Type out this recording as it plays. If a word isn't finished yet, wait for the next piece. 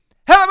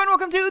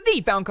Welcome to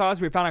The Found Cause,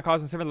 where we found our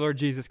cause and serve the Lord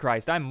Jesus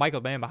Christ. I'm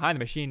Michael, man behind the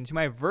machine. To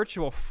my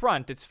virtual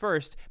front, it's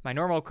first my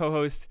normal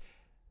co-host,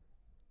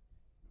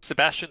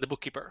 Sebastian the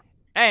Bookkeeper.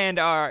 And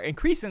our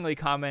increasingly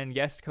common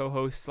guest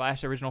co-host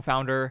 / original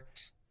founder,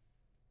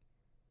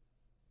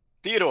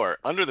 Theodore,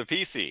 under the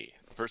PC,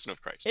 a person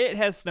of Christ. It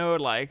has snowed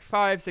like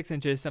 5-6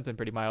 inches, something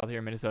pretty mild here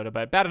in Minnesota,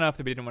 but bad enough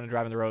that we didn't want to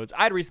drive on the roads.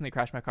 I'd recently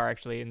crashed my car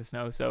actually in the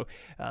snow, so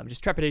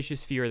just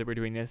trepidatious fear that we're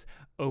doing this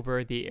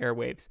over the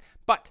airwaves.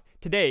 But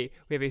today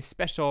we have a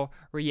special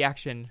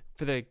reaction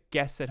for the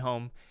guests at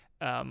home.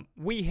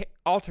 We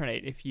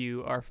alternate, if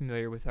you are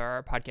familiar with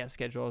our podcast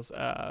schedules,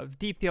 of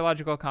deep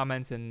theological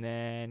comments and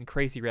then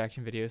crazy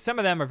reaction videos. Some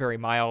of them are very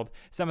mild.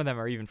 Some of them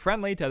are even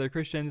friendly to other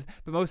Christians,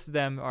 but most of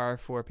them are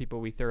for people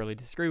we thoroughly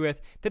disagree with.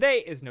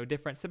 Today is no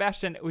different.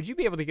 Sebastian, would you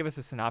be able to give us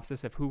a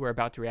synopsis of who we're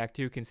about to react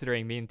to,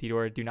 considering me and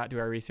Theodore do not do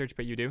our research,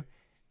 but you do?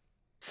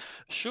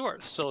 Sure.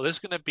 So this is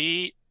going to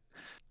be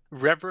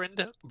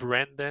Reverend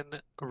Brandan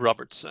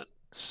Robertson.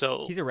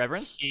 So he's a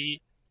reverend?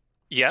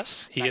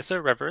 Yes, he is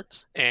a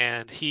reverend,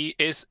 and he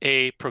is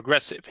a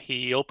progressive.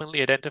 He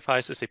openly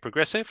identifies as a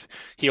progressive.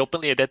 He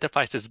openly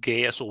identifies as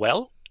gay as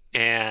well,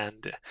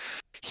 and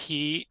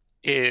he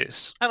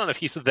is, I don't know if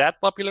he's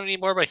that popular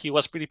anymore, but he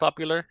was pretty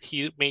popular.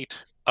 He made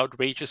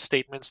outrageous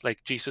statements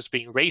like Jesus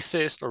being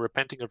racist or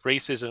repenting of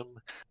racism,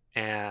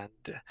 and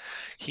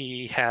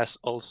he has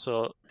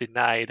also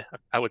denied,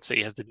 I would say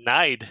he has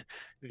denied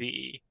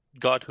the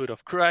godhood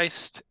of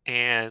Christ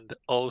and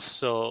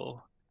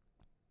also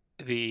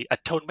the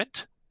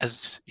atonement.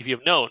 As if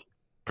you've known,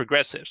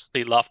 progressives,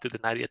 they love to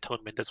deny the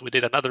atonement, as we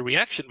did another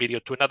reaction video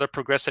to another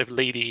progressive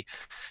lady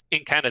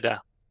in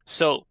Canada.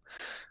 So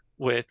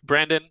with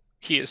Brandan,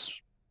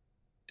 he's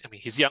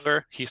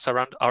younger. He's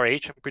around our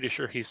age. I'm pretty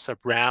sure he's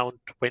around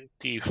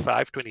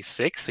 25,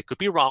 26. I could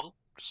be wrong,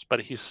 but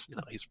he's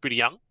pretty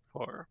young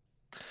for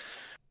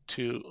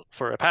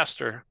a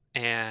pastor.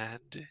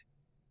 And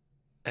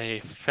I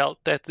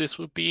felt that this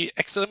would be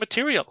excellent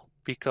material,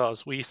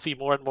 because we see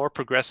more and more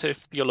progressive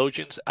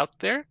theologians out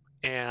there,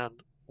 and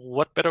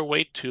what better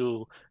way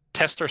to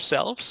test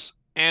ourselves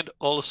and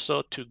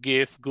also to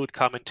give good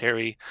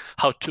commentary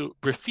how to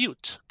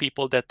refute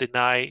people that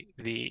deny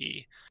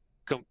the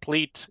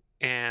complete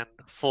and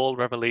full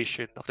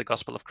revelation of the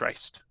gospel of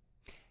Christ.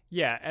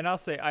 Yeah, and I'll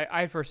say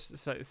I first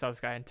saw this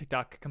guy in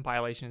TikTok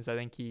compilations. I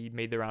think he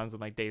made the rounds on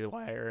like Daily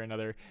Wire and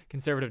other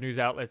conservative news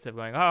outlets of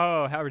going,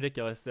 oh, how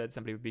ridiculous that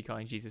somebody would be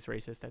calling Jesus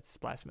racist. That's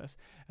blasphemous.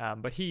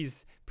 But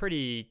he's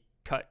pretty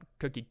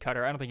cookie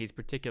cutter. I don't think he's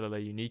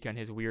particularly unique on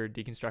his weird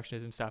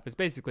deconstructionism stuff. It's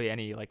basically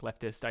any like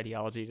leftist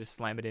ideology, just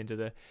slam it into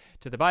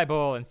the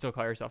Bible and still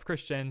call yourself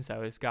Christian.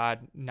 So is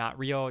God not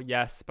real?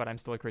 Yes, but I'm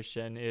still a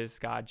Christian. Is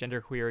God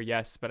genderqueer?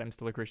 Yes, but I'm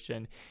still a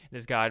Christian.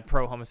 Is God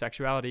pro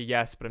homosexuality?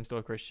 Yes, but I'm still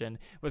a Christian.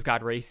 Was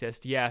God racist?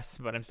 Yes,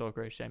 but I'm still a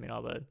Christian. I mean,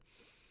 all the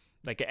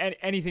like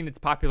anything that's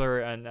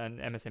popular on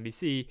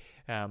MSNBC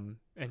and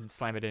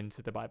slam it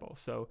into the Bible.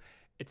 So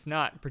it's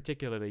not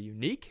particularly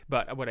unique,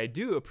 but what I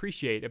do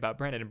appreciate about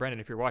Brandan, and Brandan,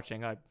 if you're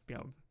watching,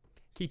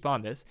 keep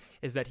on this,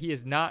 is that he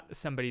is not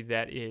somebody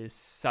that is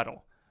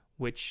subtle,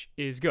 which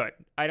is good.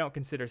 I don't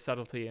consider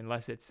subtlety,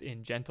 unless it's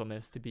in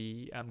gentleness, to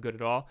be good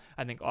at all.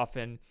 I think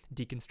often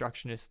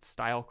deconstructionist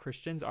style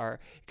Christians are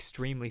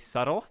extremely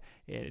subtle,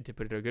 to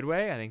put it a good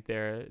way. I think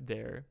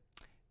they're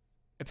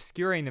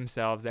obscuring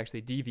themselves actually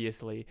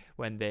deviously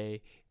when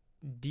they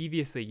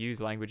deviously use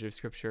language of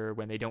scripture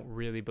when they don't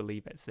really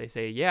believe it. So they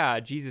say, yeah,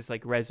 Jesus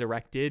like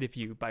resurrected. If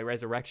you by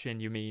resurrection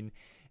you mean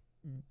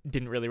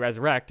didn't really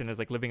resurrect and is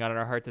like living on in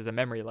our hearts as a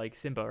memory, like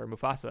Simba or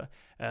Mufasa.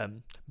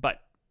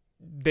 But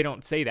they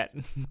don't say that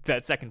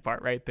that second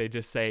part, right? They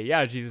just say,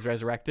 yeah, Jesus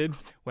resurrected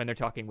when they're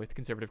talking with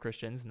conservative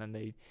Christians, and then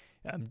they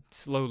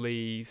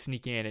slowly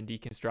sneak in and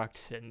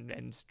deconstruct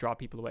and draw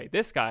people away.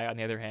 This guy, on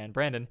the other hand,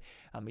 Brandan,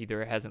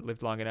 either hasn't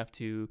lived long enough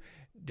to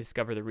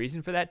discover the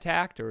reason for that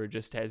tact, or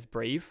just has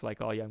brave, like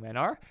all young men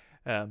are,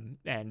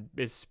 and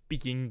is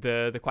speaking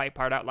the quiet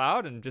part out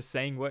loud and just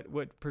saying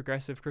what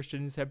progressive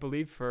Christians have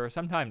believed for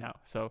some time now.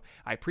 So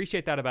I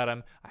appreciate that about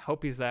him. I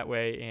hope he's that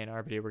way in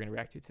our video we're going to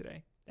react to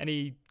today.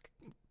 Any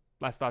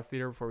last thoughts,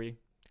 Theodore, before we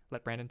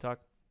let Brandan talk?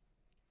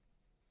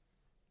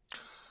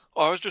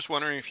 Oh, I was just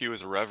wondering if he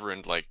was a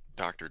reverend like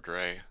Dr.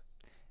 Dre.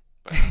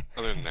 But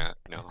other than that,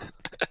 no.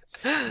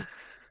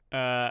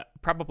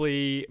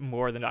 Probably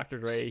more than Dr.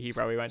 Dre. He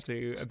probably went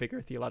to a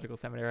bigger theological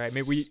seminary. I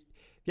mean, if you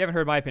haven't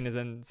heard my opinions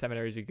on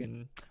seminaries, you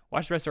can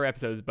watch the rest of our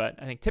episodes, but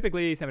I think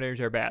typically seminaries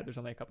are bad. There's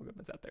only a couple good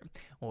ones out there.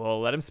 Well,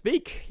 let him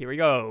speak. Here we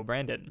go,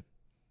 Brandan.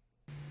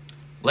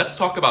 Let's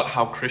talk about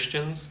how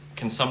Christians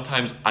can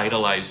sometimes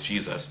idolize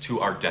Jesus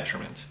to our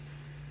detriment.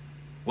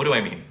 What do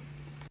I mean?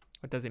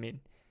 What does he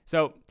mean?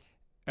 So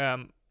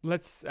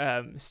let's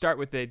start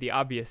with the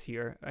obvious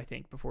here, I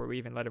think, before we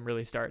even let him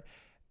really start.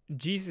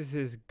 Jesus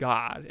is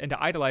God, and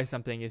to idolize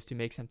something is to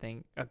make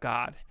something a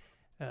god.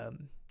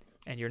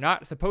 And you're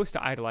not supposed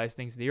to idolize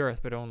things of the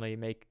earth, but only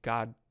make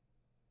God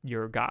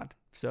your God.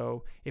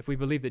 So if we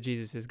believe that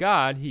Jesus is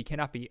God, he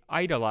cannot be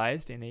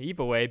idolized in an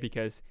evil way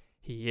because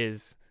he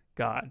is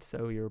God.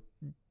 So you're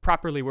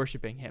properly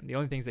worshiping him. The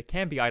only things that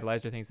can be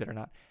idolized are things that are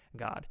not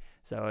God.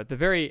 So at the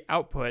very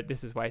output,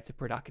 this is why it's a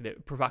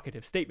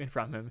provocative statement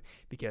from him,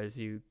 because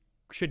you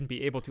shouldn't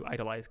be able to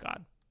idolize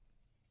God.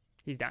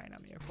 He's dying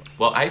on the airport.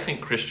 Well, I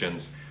think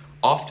Christians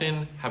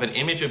often have an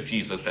image of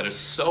Jesus that is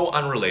so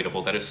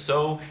unrelatable, that is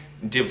so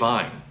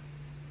divine,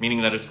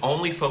 meaning that it's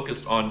only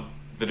focused on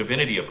the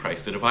divinity of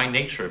Christ, the divine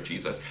nature of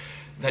Jesus,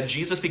 that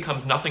Jesus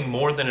becomes nothing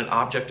more than an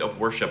object of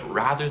worship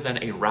rather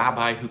than a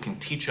rabbi who can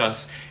teach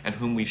us and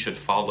whom we should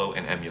follow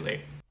and emulate.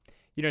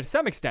 You know, to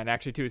some extent,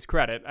 actually, to his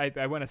credit,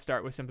 I want to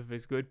start with some of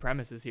his good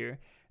premises here.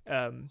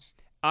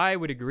 I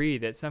would agree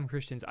that some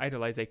Christians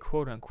idolize a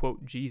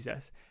quote-unquote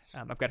Jesus.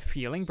 I've got a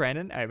feeling,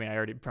 Brandon, I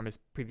already, from his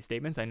previous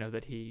statements, I know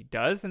that he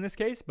does in this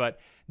case, but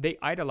they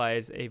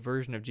idolize a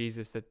version of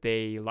Jesus that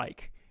they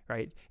like,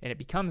 right? And it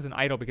becomes an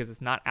idol because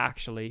it's not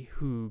actually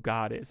who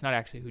God is, not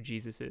actually who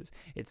Jesus is.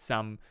 It's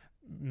some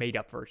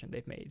made-up version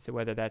they've made. So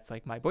whether that's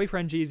like my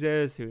boyfriend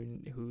Jesus,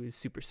 who is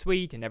super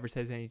sweet and never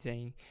says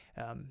anything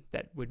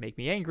that would make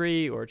me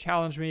angry or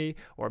challenge me,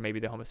 or maybe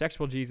the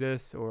homosexual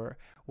Jesus or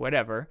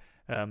whatever,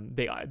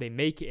 they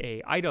make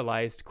a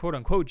idolized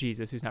quote-unquote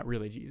Jesus who's not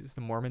really Jesus.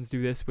 The Mormons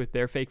do this with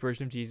their fake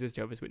version of Jesus.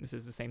 Jehovah's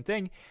Witnesses the same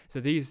thing. So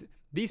these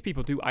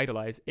people do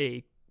idolize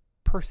a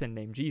person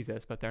named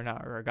Jesus, but they're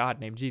not, or a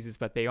God named Jesus,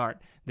 but they aren't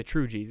the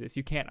true Jesus.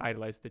 You can't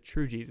idolize the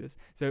true Jesus.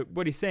 So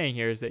what he's saying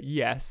here is that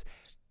yes,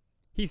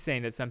 he's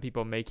saying that some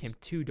people make him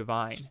too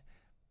divine.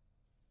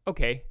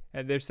 Okay,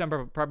 and there's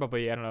some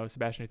probably, I don't know,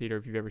 Sebastian or Theodore,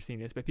 if you've ever seen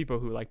this, but people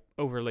who like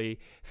overly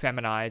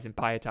feminize and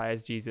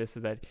pietize Jesus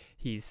so that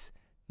he's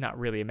not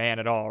really a man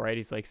at all, right?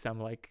 He's like some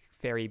like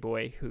fairy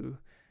boy who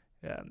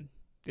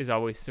is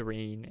always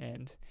serene,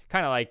 and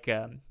kind of like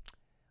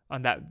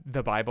on that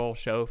The Bible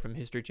show from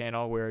History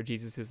Channel where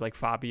Jesus is like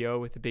Fabio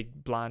with the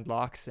big blonde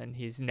locks, and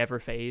he's never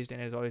phased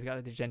and has always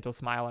got the gentle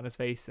smile on his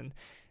face. And,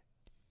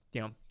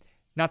 you know,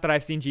 not that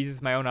I've seen Jesus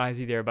with my own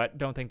eyes either, but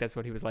don't think that's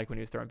what he was like when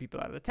he was throwing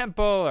people out of the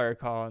temple or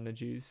calling the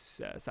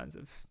Jews sons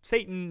of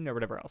Satan or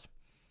whatever else.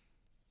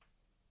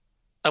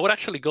 I would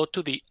actually go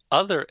to the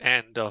other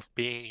end of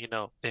being,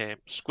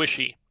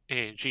 squishy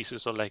in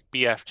Jesus, or like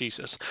BF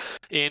Jesus.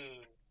 In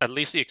at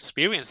least the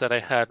experience that I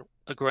had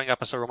growing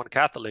up as a Roman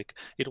Catholic,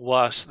 it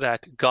was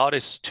that God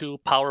is too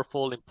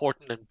powerful,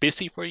 important, and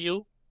busy for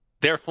you.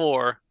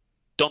 Therefore,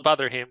 don't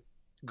bother him.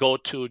 Go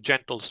to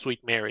gentle, sweet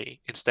Mary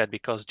instead,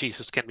 because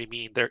Jesus can be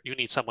mean. There, you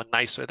need someone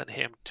nicer than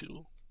him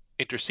to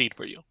intercede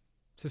for you.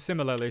 So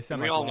similarly,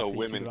 we all know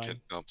women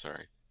can. Oh, I'm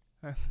sorry.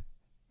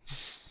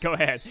 Go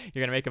ahead.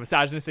 You're gonna make a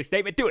misogynistic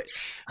statement. Do it.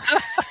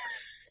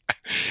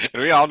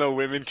 And we all know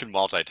women can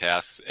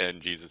multitask,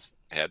 and Jesus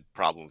had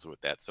problems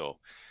with that. So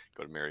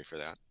go to Mary for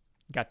that.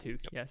 Got to. Yep.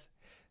 Yes.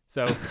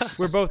 So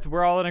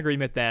we're all in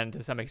agreement then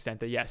to some extent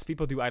that yes,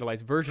 people do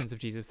idolize versions of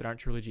Jesus that aren't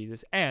truly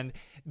Jesus, and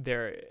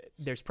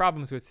there's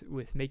problems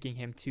with making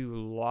him too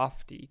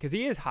lofty, because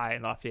he is high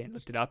and lofty and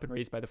lifted up and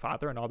raised by the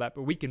Father and all that,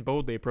 but we can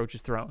boldly approach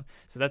his throne.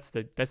 So that's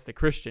the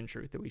Christian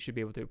truth, that we should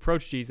be able to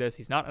approach Jesus.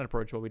 He's not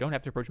unapproachable. We don't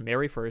have to approach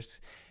Mary first.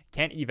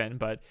 Can't even,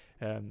 but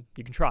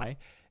you can try.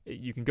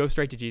 You can go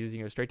straight to Jesus. You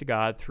can go straight to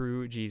God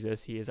through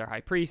Jesus. He is our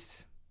high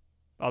priest.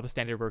 All the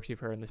standard works you've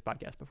heard in this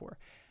podcast before.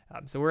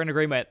 So we're in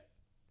agreement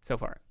so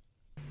far.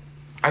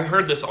 I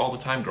heard this all the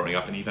time growing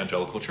up in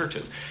evangelical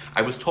churches.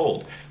 I was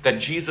told that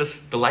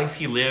Jesus, the life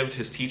he lived,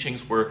 his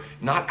teachings were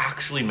not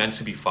actually meant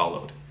to be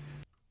followed.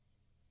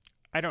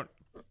 I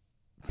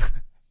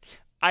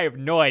have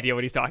no idea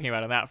what he's talking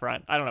about on that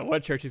front. I don't know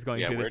what church he's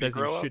going to that says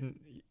you shouldn't.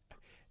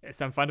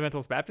 Some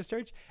fundamentalist Baptist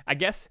church? I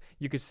guess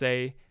you could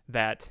say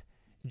that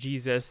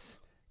Jesus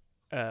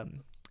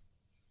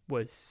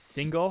was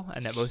single,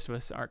 and that most of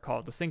us aren't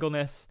called to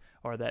singleness,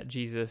 or that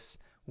Jesus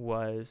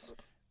was...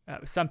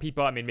 some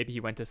people, I mean, maybe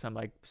he went to some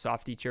like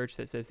softy church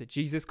that says that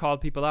Jesus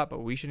called people out, but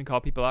we shouldn't call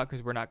people out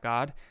because we're not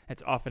God.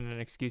 That's often an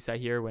excuse I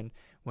hear when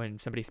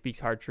somebody speaks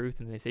hard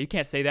truth and they say, you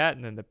can't say that.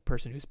 And then the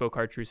person who spoke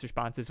hard truth's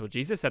response is, well,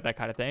 Jesus said that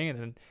kind of thing.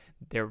 And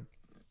then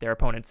their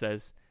opponent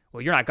says,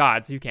 well, you're not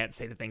God, so you can't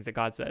say the things that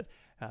God said.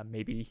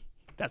 Maybe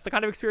that's the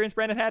kind of experience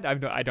Brandan had.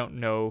 I don't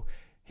know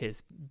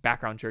his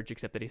background church,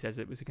 except that he says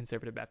it was a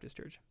conservative Baptist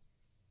church.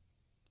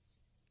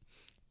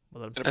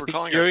 Well, and if we're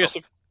calling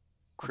ourselves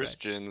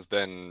Christians,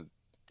 then...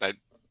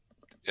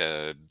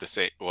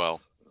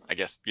 I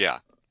guess, yeah.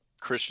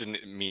 Christian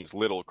means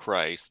little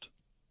Christ,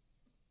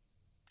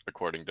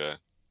 according to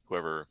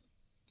whoever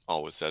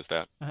always says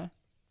that. Uh-huh.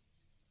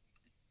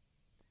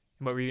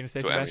 What were you going to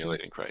say, so Sebastian?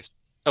 Emulating Christ.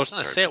 I was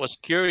going to say, I was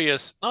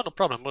curious. No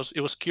problem.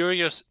 It was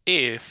curious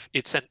if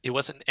it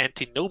was an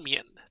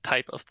antinomian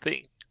type of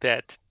thing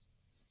that,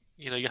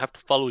 you have to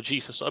follow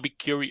Jesus. So I'd be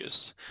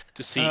curious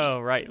to see. Oh,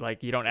 right.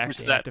 Like you don't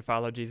actually have to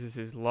follow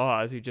Jesus's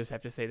laws. You just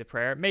have to say the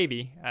prayer.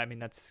 Maybe. I mean,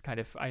 that's kind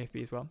of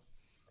IFB as well.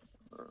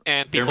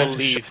 And people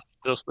leave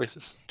those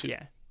places too.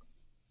 Yeah.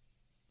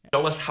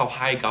 Show us how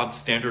high God's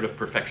standard of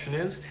perfection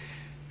is,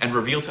 and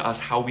reveal to us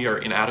how we are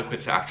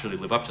inadequate to actually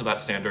live up to that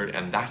standard,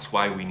 and that's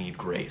why we need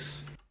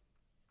grace.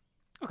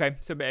 Okay,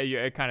 so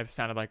it kind of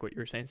sounded like what you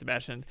were saying,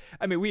 Sebastian.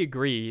 I mean, we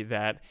agree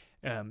that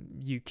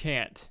you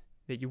can't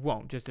that you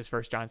won't, just as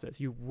 1 John says,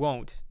 you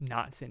won't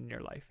not sin in your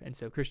life. And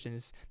so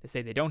Christians that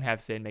say they don't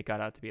have sin make God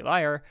out to be a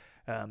liar.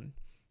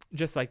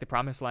 Just like the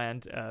promised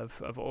land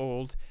of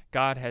old,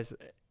 God has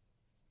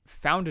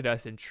founded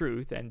us in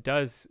truth and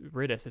does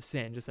rid us of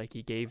sin, just like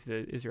he gave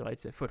the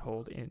Israelites a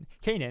foothold in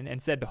Canaan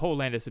and said the whole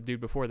land is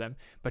subdued before them.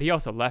 But he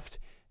also left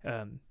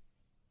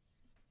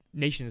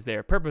nations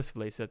there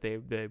purposefully so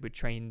that they would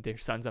train their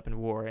sons up in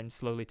war and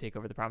slowly take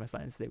over the promised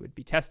lands. They would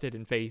be tested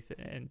in faith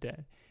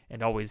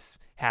and always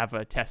have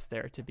a test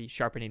there to be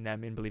sharpening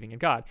them in believing in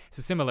God.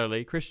 So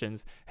similarly,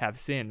 Christians have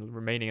sin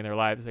remaining in their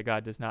lives that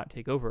God does not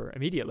take over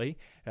immediately,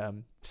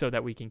 so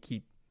that we can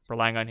keep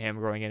relying on him,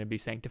 growing in, and be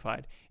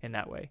sanctified in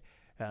that way.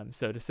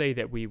 So to say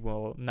that we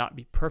will not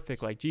be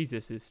perfect like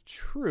Jesus is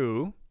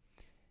true,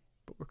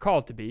 but we're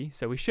called to be,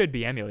 so we should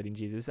be emulating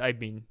Jesus. I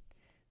mean,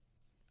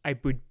 I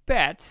would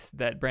bet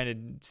that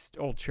Brandan's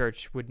old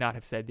church would not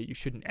have said that you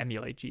shouldn't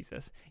emulate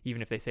Jesus,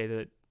 even if they say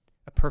that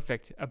a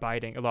perfect,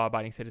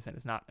 law-abiding citizen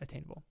is not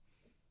attainable.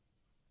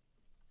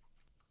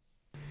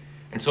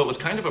 And so it was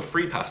kind of a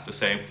free pass to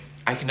say,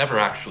 I can never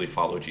actually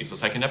follow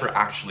Jesus. I can never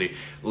actually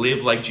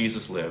live like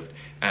Jesus lived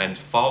and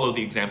follow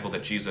the example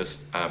that Jesus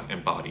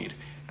embodied.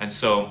 And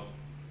so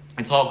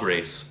it's all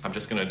grace. I'm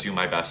just going to do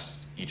my best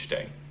each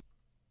day.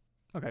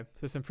 Okay,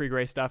 so some free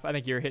grace stuff. I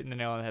think you're hitting the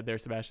nail on the head there,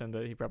 Sebastian,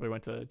 that he probably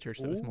went to a church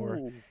that was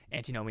more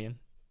antinomian,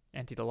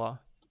 anti the law.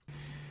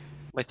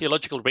 My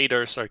theological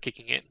radars are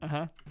kicking in.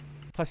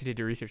 Plus, you did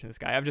your research on this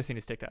guy. I've just seen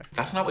his TikToks.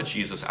 That's not what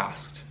Jesus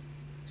asked.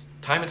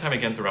 Time and time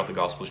again throughout the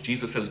Gospels,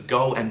 Jesus says,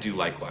 go and do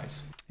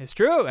likewise. It's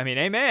true. I mean,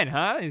 amen,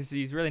 huh?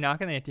 He's really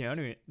knocking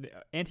the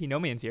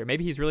antinomians here.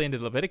 Maybe he's really into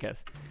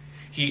Leviticus.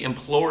 He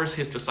implores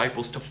his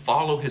disciples to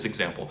follow his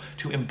example,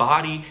 to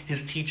embody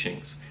his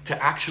teachings,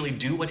 to actually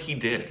do what he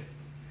did.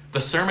 The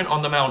Sermon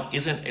on the Mount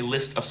isn't a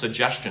list of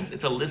suggestions.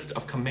 It's a list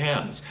of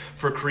commands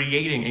for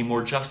creating a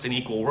more just and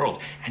equal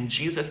world. And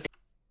Jesus...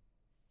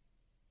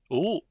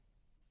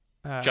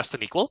 Just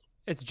and equal?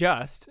 It's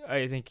just.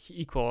 I think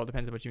equal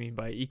depends on what you mean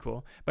by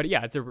equal. But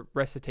yeah, it's a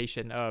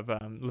recitation of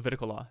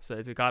Levitical law. So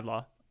it's a God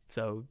law.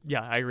 So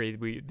yeah, I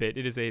agree that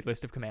it is a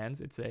list of commands.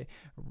 It's a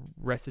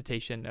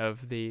recitation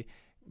of the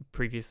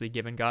previously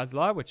given God's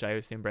law, which I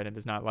assume Brandan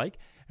does not like.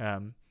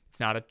 It's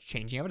not a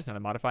changing of it. It's not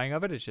a modifying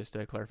of it. It's just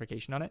a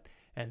clarification on it.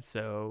 And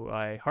so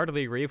I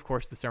heartily agree, of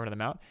course, the Sermon on the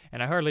Mount.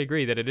 And I heartily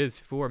agree that it is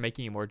for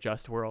making a more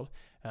just world.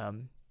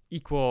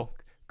 Equal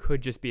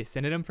could just be a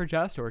synonym for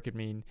just, or it could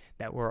mean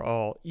that we're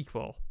all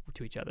equal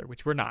to each other,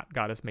 which we're not.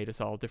 God has made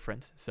us all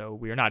different. So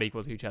we are not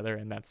equal to each other,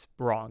 and that's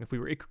wrong. If we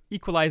were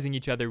equalizing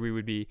each other, we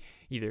would be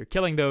either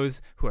killing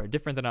those who are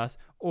different than us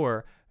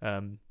or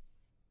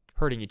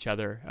hurting each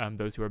other,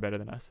 those who are better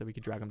than us, so we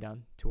could drag them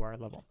down to our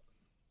level.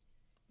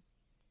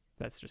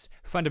 That's just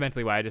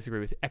fundamentally why I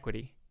disagree with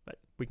equity, but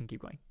we can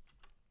keep going.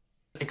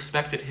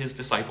 Expected his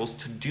disciples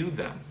to do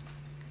them.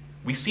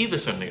 We see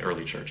this in the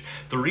early church.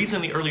 The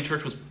reason the early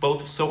church was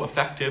both so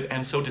effective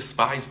and so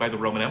despised by the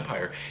Roman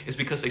Empire is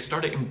because they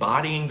started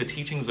embodying the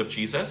teachings of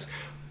Jesus.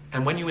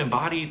 And when you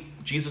embody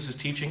Jesus'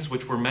 teachings,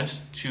 which were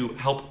meant to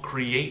help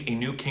create a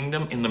new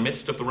kingdom in the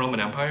midst of the Roman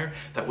Empire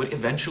that would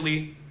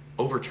eventually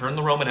overturn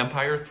the Roman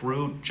Empire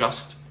through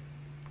just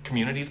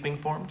communities being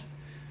formed,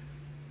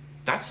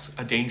 that's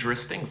a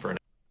dangerous thing for an...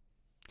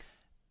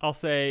 I'll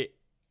say,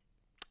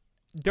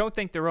 don't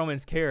think the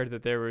Romans cared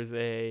that there was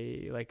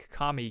a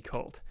commie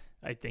cult.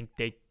 I think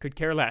they could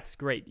care less.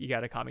 Great, you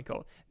got a commie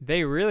cult.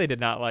 They really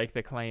did not like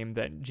the claim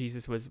that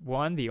Jesus was,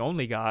 one, the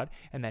only God,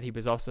 and that he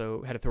was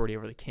also had authority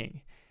over the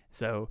king.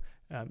 So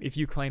if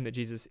you claim that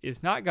Jesus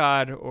is not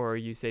God, or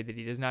you say that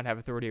he does not have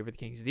authority over the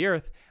kings of the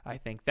earth, I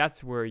think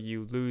that's where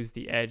you lose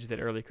the edge that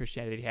early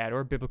Christianity had,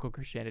 or biblical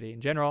Christianity in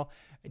general.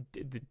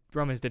 The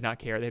Romans did not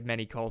care. They had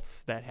many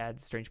cults that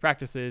had strange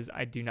practices.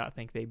 I do not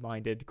think they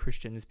minded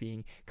Christians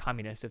being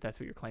communist, if that's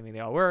what you're claiming they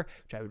all were,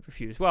 which I would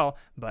refute as well.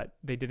 But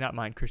they did not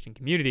mind Christian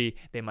community.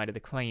 They minded the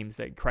claims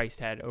that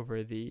Christ had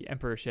over the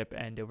emperorship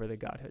and over the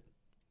godhood.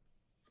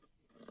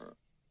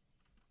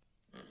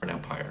 An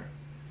empire.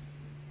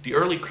 The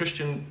early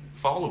Christian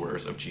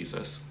followers of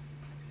Jesus,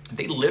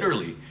 they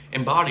literally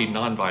embodied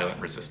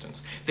nonviolent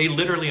resistance. They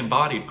literally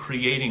embodied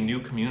creating new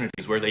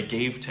communities where they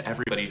gave to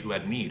everybody who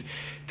had need.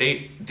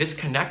 They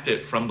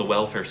disconnected from the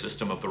welfare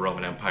system of the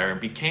Roman Empire and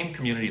became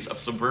communities of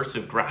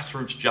subversive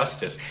grassroots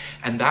justice.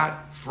 And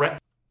that threat...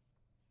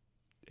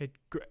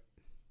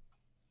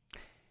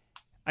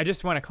 I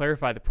just want to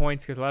clarify the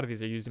points, because a lot of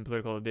these are used in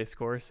political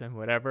discourse and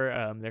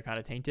whatever. They're kind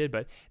of tainted,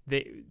 but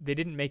they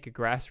didn't make a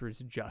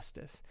grassroots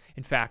justice.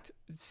 In fact,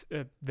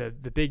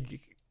 the big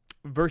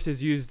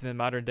verses used in the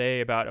modern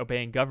day about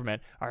obeying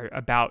government are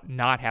about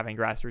not having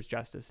grassroots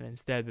justice, and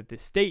instead that the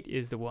state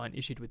is the one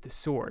issued with the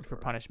sword for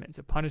punishment.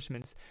 So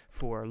punishments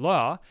for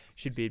law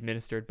should be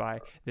administered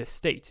by the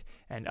state,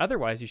 and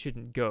otherwise you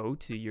shouldn't go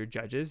to your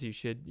judges. You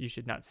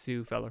should not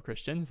sue fellow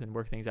Christians and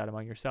work things out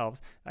among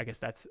yourselves. I guess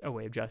that's a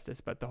way of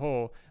justice, but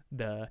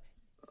the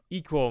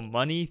equal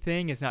money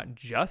thing is not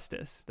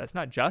justice. That's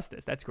not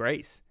justice. That's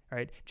grace,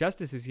 right?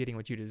 Justice is getting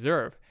what you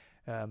deserve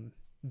on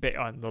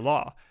the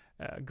law.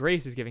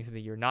 Grace is giving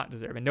something you're not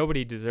deserving. And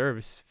nobody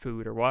deserves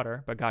food or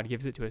water, but God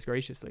gives it to us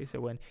graciously. So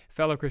when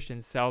fellow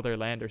Christians sell their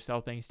land or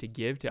sell things to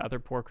give to other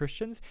poor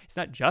Christians, it's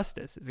not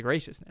justice, it's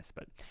graciousness.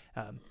 But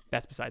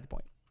that's beside the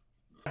point.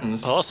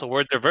 Also,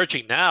 we're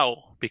diverging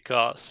now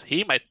because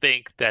he might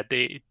think that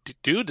they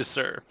do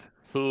deserve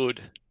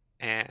food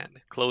and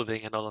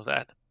clothing and all of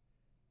that.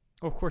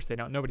 Well, of course they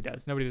don't. Nobody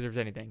does. Nobody deserves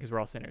anything because we're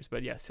all sinners.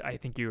 But yes, I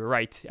think you were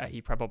right.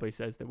 He probably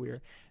says that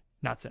we're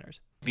not sinners.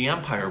 The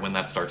empire when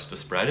that starts to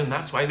spread, and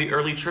that's why the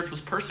early church was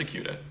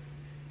persecuted.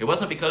 It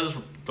wasn't because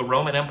the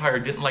Roman Empire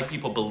didn't like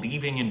people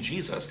believing in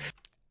Jesus.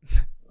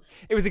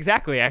 It was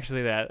exactly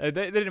actually that.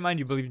 They didn't mind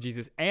you believing in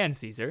Jesus and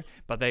Caesar,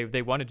 but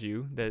they wanted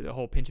you, the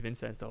whole pinch of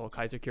incense, the whole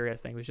Kaiser Kyrios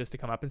thing was just to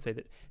come up and say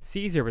that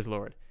Caesar was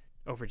Lord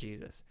over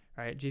Jesus,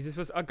 right? Jesus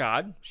was a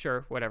god,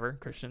 sure, whatever,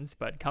 Christians,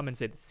 but come and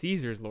say that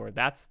Caesar's Lord.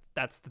 That's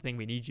the thing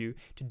we need you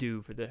to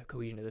do for the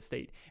cohesion of the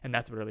state, and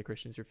that's what early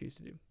Christians refused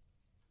to do.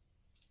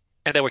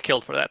 And they were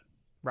killed for that.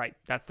 Right,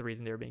 that's the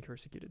reason they were being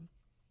persecuted.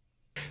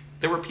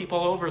 There were people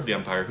all over the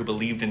empire who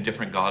believed in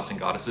different gods and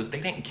goddesses. They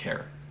didn't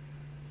care.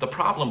 The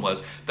problem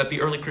was that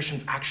the early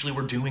Christians actually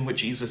were doing what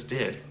Jesus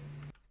did.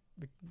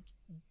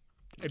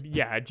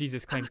 Yeah,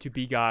 Jesus claimed to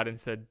be God and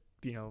said,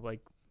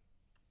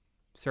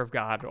 serve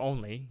God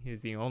only.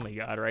 He's the only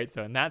God, right?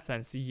 So in that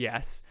sense,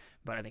 yes.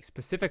 But I think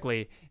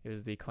specifically it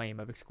was the claim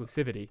of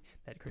exclusivity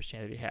that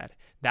Christianity had.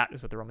 That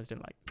is what the Romans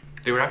didn't like.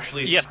 They were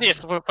actually... Yes.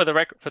 For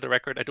the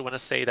record, I do want to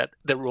say that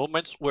the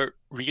Romans were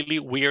really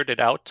weirded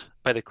out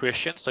by the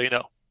Christians. So,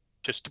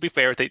 just to be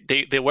fair,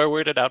 they were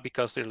weirded out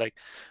because they're like,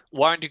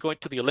 why aren't you going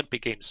to the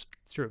Olympic Games?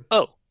 It's true.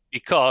 Oh,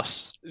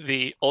 because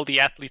all the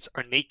athletes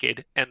are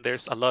naked and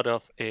there's a lot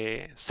of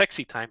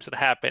sexy times that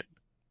happen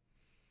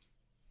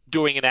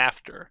during and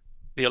after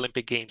the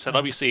Olympic Games. And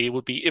obviously it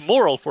would be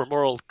immoral for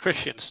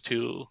Christians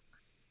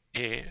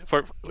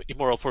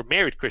immoral for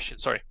married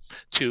Christians,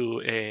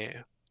 to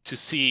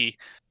see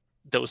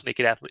those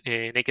naked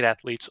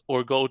athletes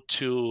or go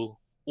to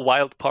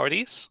wild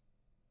parties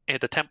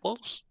at the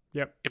temples.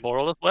 Yep.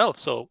 Immoral as well.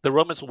 So the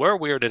Romans were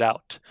weirded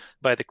out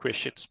by the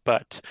Christians,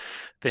 but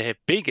the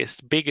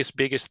biggest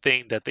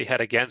thing that they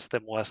had against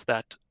them was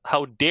that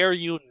how dare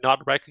you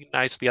not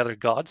recognize the other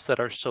gods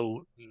that are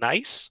so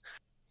nice?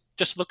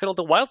 Just look at all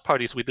the wild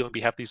parties we do on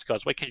behalf of these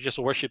gods. Why can't you just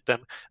worship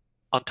them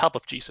on top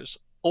of Jesus?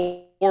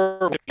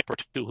 Or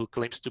who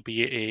claims to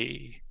be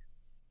a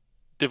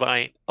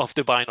divine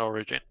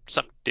origin.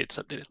 Some did,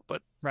 some didn't,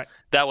 but right.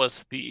 That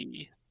was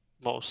the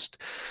most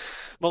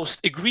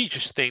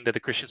egregious thing that the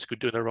Christians could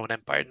do in their own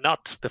empire,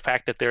 not the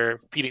fact that they're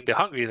feeding the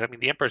hungry. I mean,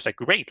 the emperor's like,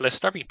 great, less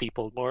starving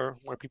people, more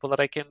people that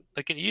I can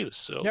use.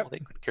 So They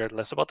could care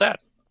less about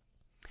that.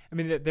 I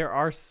mean, there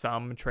are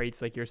some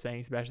traits, like you're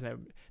saying, Sebastian, that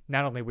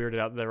not only weirded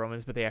out the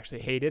Romans, but they actually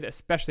hated,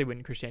 especially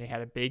when Christianity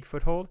had a big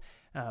foothold.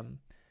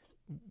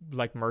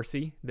 Like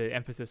mercy, the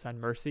emphasis on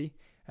mercy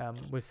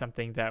was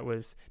something that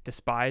was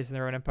despised in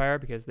their own empire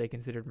because they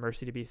considered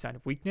mercy to be a sign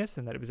of weakness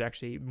and that it was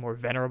actually more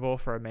venerable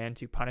for a man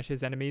to punish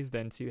his enemies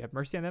than to have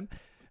mercy on them.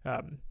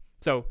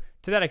 So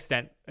to that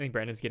extent, I think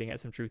Brandan's getting at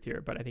some truth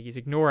here, but I think he's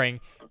ignoring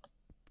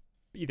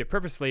either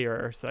purposely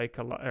or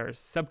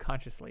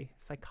subconsciously,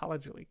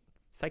 psychologically,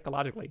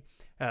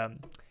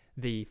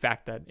 the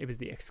fact that it was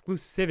the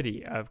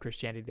exclusivity of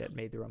Christianity that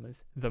made the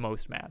Romans the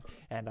most mad.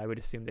 And I would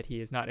assume that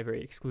he is not a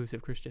very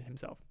exclusive Christian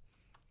himself.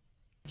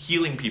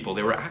 Healing people.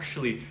 They were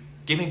actually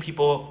giving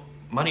people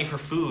money for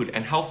food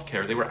and health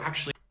care. They were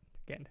actually...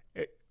 Again,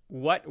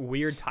 what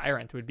weird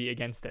tyrant would be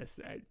against this?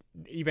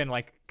 Even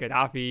like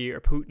Gaddafi or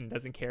Putin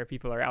doesn't care if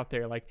people are out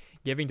there like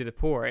giving to the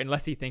poor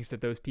unless he thinks that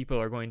those people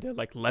are going to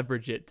like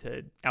leverage it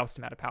to oust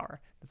him out of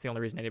power. That's the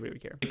only reason anybody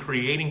would care.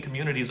 Creating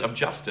communities of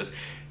justice.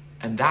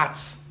 And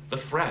that's the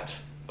threat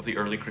of the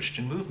early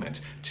Christian movement,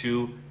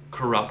 to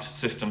corrupt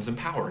systems and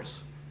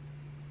powers.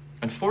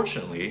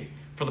 Unfortunately,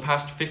 for the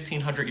past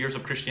 1,500 years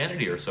of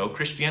Christianity or so,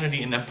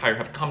 Christianity and empire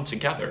have come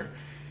together,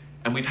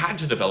 and we've had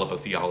to develop a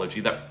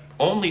theology that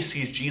only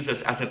sees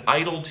Jesus as an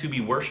idol to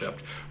be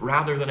worshipped,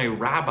 rather than a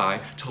rabbi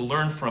to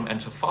learn from and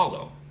to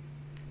follow.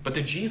 But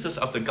the Jesus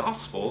of the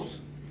Gospels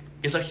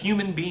is a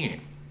human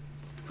being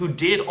who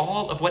did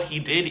all of what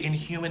he did in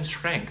human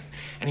strength,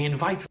 and he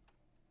invites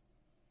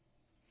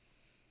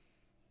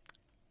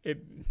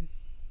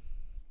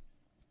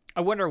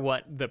I wonder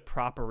what the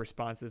proper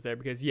response is there,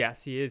 because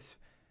yes, he is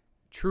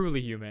truly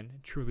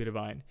human, truly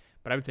divine,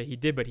 but I would say he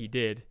did what he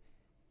did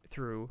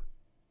through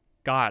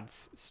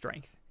God's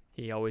strength.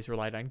 He always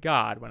relied on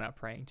God when not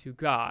praying to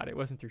God. It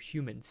wasn't through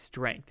human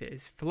strength.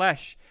 His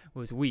flesh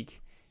was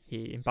weak.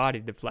 He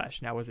embodied the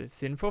flesh. Now, was it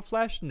sinful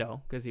flesh?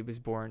 No, because he was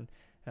born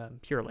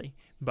purely.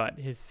 But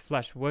his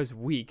flesh was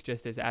weak,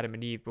 just as Adam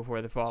and Eve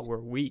before the fall were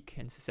weak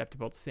and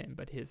susceptible to sin.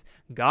 But his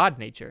God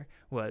nature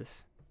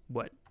was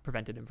what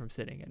prevented him from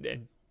sinning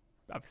and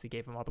obviously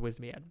gave him all the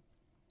wisdom he had.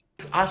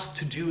 Us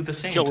to do the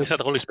same. He always had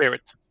the Holy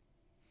Spirit.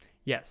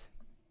 Yes.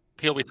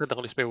 He always had the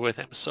Holy Spirit with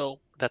him. So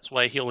that's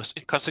why he was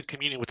in constant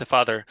communion with the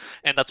Father.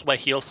 And that's why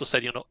he also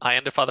said, I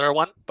and the Father are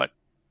one, but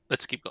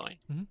let's keep going.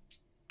 Mm-hmm.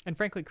 And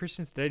frankly,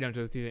 Christians today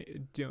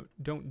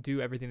don't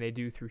do everything they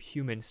do through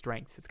human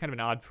strengths. It's kind of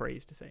an odd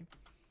phrase to say.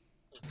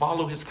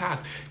 Follow his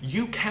path.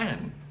 You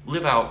can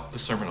live out the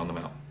Sermon on the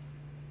Mount.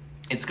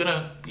 It's going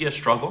to be a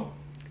struggle.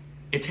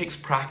 It takes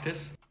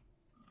practice.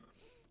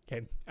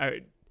 Okay,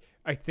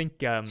 I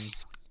think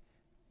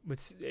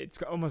it's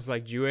almost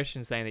like Jewish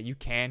in saying that you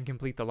can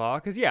complete the law.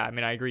 Because yeah, I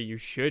mean, I agree. You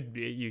should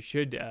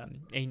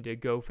aim to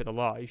go for the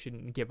law. You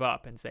shouldn't give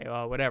up and say,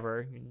 oh,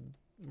 whatever,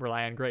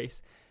 rely on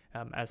grace,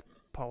 as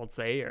Paul would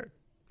say, or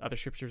other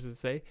scriptures would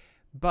say.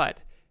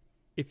 But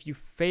if you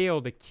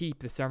fail to keep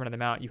the Sermon on the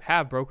Mount, you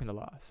have broken the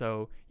law.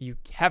 So you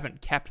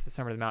haven't kept the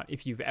Sermon on the Mount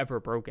if you've ever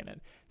broken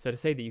it. So to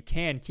say that you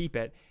can keep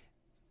it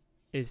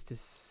is to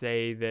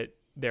say that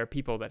there are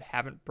people that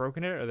haven't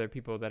broken it, or there are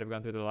people that have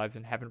gone through their lives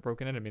and haven't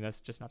broken it. I mean,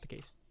 that's just not the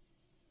case.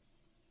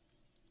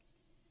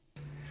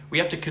 We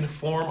have to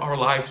conform our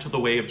lives to the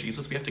way of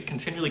Jesus. We have to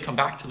continually come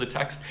back to the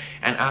text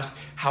and ask,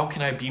 how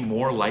can I be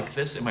more like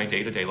this in my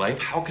day-to-day life?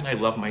 How can I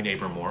love my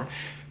neighbor more?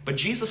 But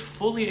Jesus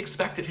fully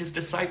expected his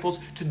disciples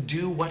to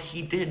do what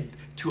he did,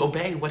 to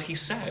obey what he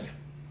said.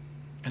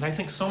 And I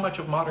think so much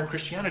of modern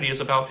Christianity is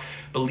about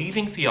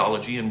believing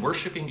theology and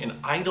worshiping an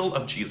idol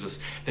of Jesus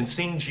than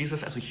seeing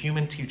Jesus as a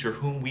human teacher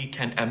whom we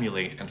can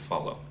emulate and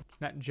follow. It's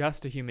not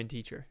just a human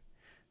teacher.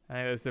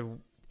 It's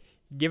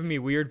giving me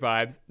weird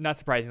vibes, not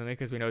surprisingly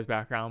because we know his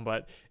background,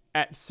 but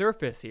at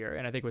surface here,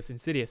 and I think what's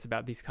insidious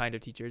about these kind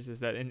of teachers is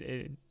that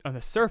on the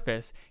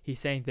surface, he's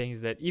saying things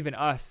that even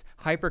us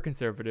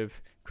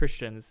hyper-conservative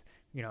Christians,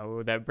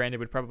 that Brandan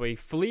would probably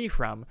flee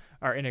from,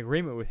 are in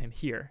agreement with him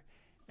here.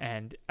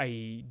 And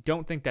I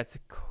don't think that's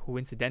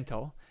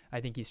coincidental. I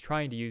think he's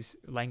trying to use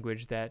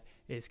language that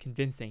is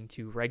convincing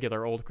to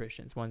regular old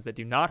Christians, ones that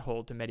do not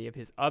hold to many of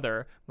his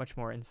other, much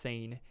more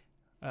insane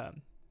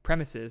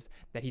premises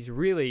that he's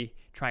really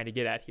trying to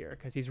get at here.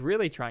 Because he's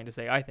really trying to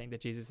say, I think, that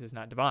Jesus is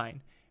not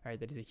divine, right?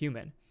 That he's a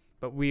human.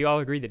 But we all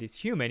agree that he's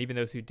human, even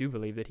those who do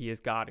believe that he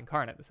is God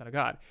incarnate, the Son of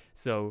God.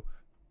 So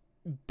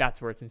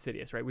that's where it's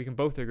insidious, right? We can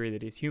both agree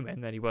that he's human,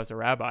 that he was a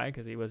rabbi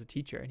because he was a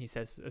teacher, and he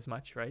says as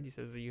much, right? He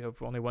says that you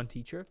have only one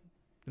teacher,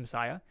 the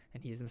Messiah,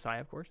 and he's the Messiah,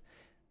 of course.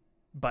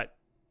 But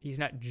he's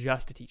not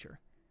just a teacher,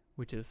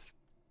 which is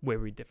where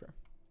we differ.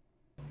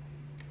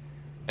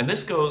 And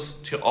this goes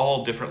to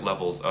all different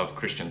levels of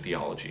Christian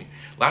theology.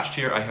 Last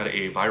year, I had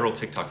a viral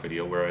TikTok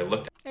video where I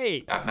looked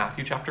at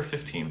Matthew chapter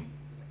 15,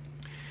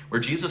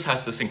 where Jesus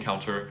has this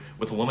encounter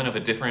with a woman of a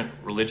different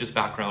religious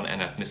background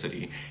and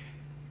ethnicity,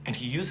 and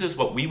he uses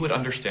what we would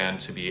understand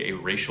to be a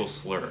racial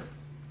slur.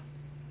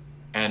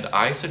 And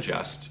I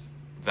suggest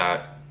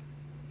that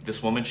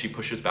this woman, she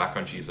pushes back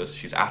on Jesus.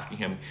 She's asking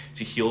him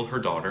to heal her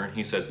daughter, and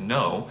he says,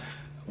 no,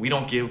 we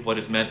don't give what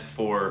is meant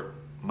for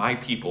my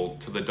people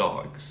to the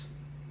dogs.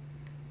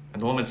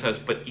 And the woman says,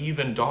 but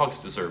even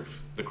dogs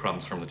deserve the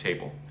crumbs from the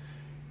table.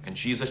 And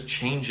Jesus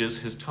changes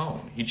his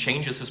tone. He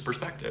changes his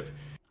perspective.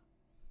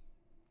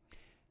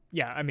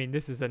 Yeah, I mean,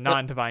 this is a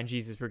non-divine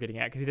Jesus we're getting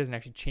at because he doesn't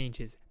actually change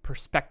his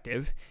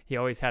perspective. He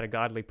always had a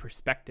godly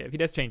perspective. He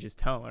does change his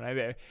tone.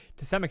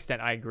 To some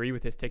extent, I agree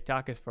with his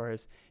TikTok as far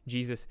as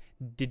Jesus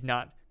did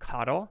not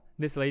coddle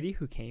this lady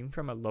who came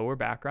from a lower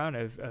background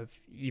of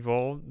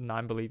evil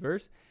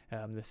non-believers,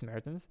 the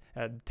Samaritans.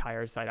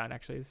 Tyre, Sidon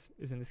actually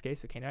is in this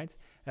case, so Canaanites.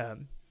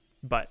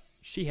 But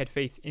she had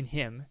faith in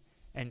him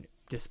and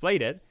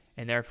displayed it,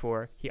 and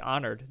therefore he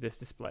honored this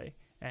display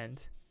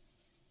and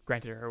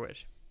granted her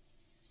wish.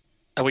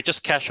 Are we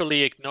just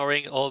casually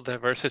ignoring all the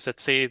verses that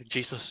say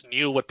Jesus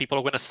knew what people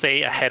are going to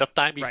say ahead of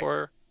time before?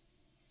 Right.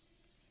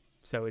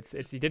 So it's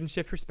he didn't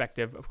shift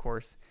perspective, of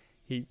course.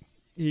 He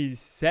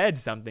said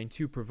something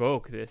to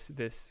provoke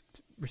this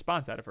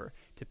response out of her,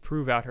 to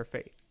prove out her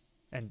faith.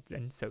 And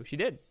so she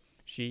did.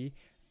 She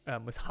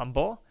was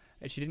humble.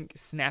 She didn't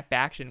snap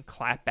back. She didn't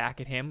clap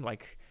back at him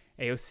like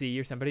AOC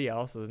or somebody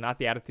else. It was not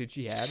the attitude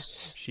she had.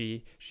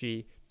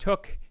 She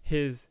took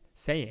his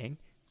saying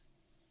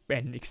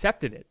and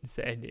accepted it,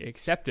 and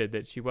accepted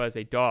that she was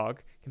a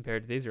dog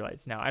compared to the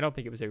Israelites. Now, I don't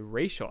think it was a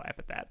racial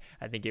epithet.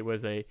 I think it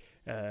was a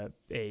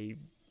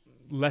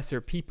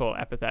lesser people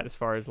epithet as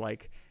far as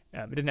it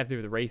didn't have to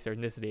do with race or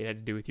ethnicity. It had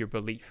to do with your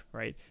belief,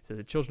 right? So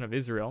the children of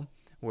Israel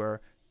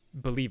were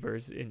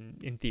believers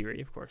in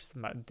theory, of course.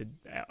 Did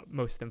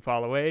most of them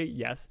fall away?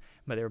 Yes,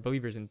 but they were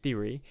believers in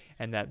theory,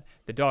 and that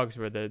the dogs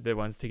were the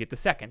ones to get the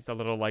seconds, the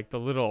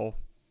little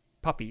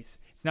puppies.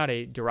 It's not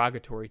a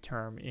derogatory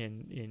term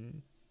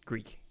in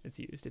Greek it's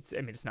used. It's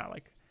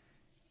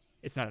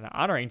not an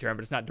honoring term,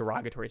 but it's not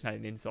derogatory. It's not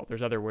an insult.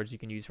 There's other words you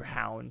can use for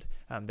hound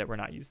that were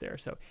not used there.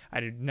 So I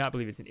do not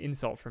believe it's an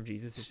insult from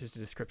Jesus. It's just a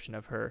description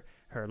of her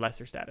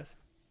lesser status.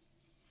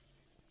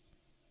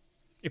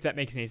 If that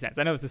makes any sense.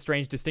 I know it's a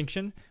strange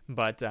distinction,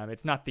 but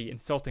it's not the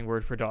insulting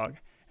word for dog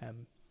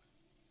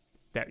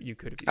that you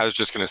could have used. I was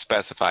just going to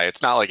specify.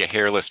 It's not like a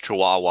hairless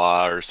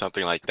chihuahua or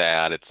something like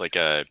that. It's like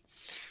a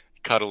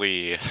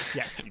cuddly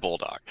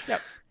bulldog.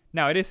 Yep.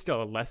 Now, it is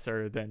still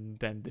lesser than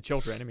the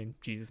children. I mean,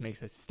 Jesus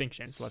makes a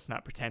distinction, so let's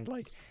not pretend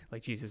like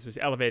Jesus was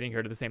elevating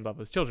her to the same level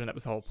as children. That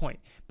was the whole point.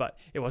 But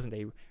it wasn't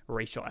a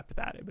racial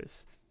epithet. It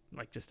was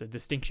like just a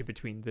distinction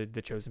between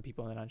the chosen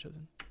people and the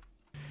non-chosen.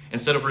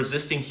 Instead of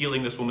resisting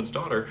healing this woman's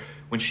daughter,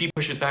 when she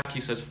pushes back,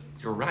 he says,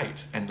 "You're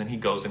right," and then he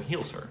goes and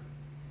heals her.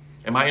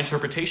 And my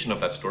interpretation of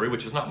that story,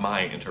 which is not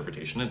my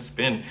interpretation, it's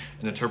been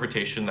an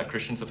interpretation that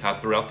Christians have had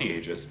throughout the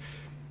ages,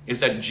 is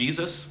that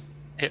Jesus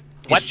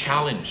is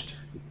challenged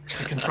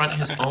to confront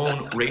his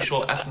own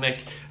racial,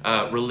 ethnic,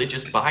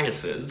 religious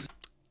biases.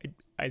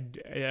 I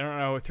don't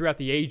know, throughout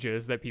the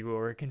ages that people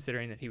were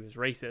considering that he was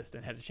racist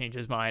and had to change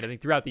his mind. I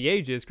think throughout the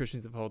ages,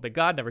 Christians have held that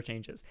God never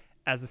changes,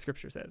 as the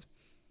scripture says.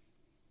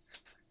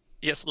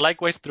 Yes,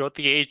 likewise, throughout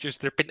the ages,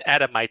 there have been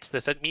Adamites.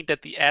 Does that mean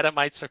that the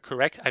Adamites are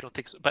correct? I don't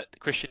think so. But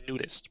Christian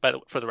nudists,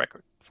 for the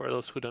record, for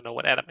those who don't know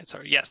what Adamites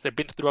are, yes, they've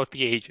been throughout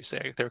the ages.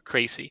 They're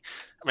crazy.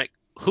 I'm like,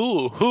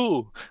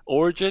 who?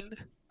 Origen?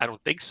 I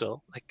don't think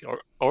so. Like,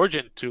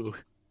 Origen,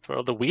 for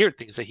all the weird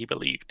things that he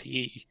believed,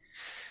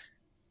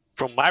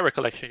 from my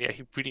recollection,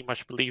 he pretty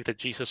much believed that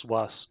Jesus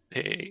was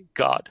a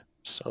God.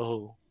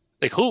 So,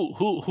 like,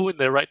 who in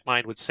their right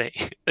mind would say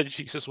that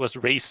Jesus was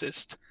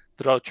racist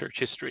throughout church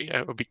history?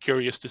 I would be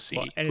curious to see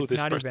who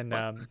this person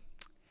was.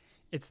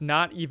 It's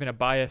not even a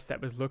bias that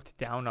was looked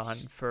down on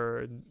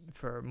for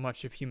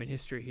much of human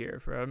history here.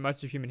 For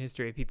much of human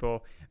history,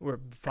 people were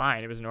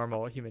fine. It was a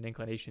normal human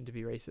inclination to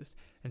be racist.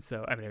 And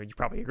so, I mean, you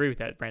probably agree with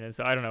that, Brandon.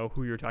 So I don't know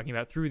who you're talking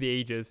about. Through the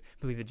ages,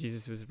 believe that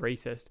Jesus was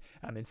racist.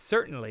 And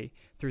certainly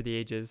through the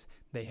ages,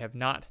 they have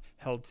not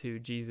held to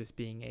Jesus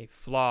being a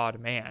flawed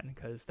man,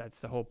 because that's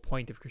the whole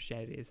point of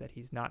Christianity, is that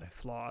he's not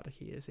flawed.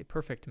 He is a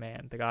perfect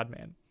man, the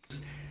God-man.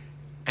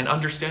 And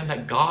understand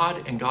that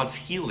God and God's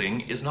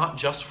healing is not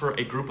just for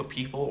a group of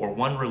people or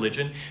one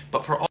religion,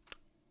 but for all.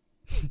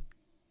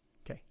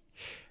 Okay.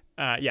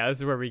 Yeah, this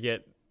is where we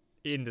get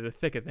into the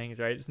thick of things,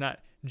 right? It's not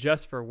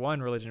just for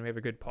one religion. We have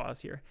a good pause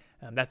here.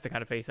 That's the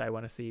kind of face I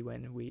want to see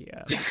when we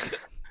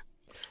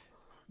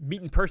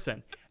meet in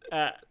person.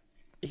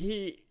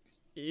 He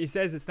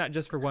says it's not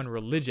just for one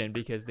religion,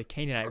 because the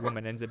Canaanite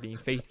woman ends up being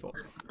faithful,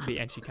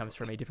 and she comes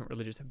from a different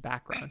religious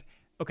background.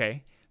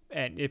 Okay.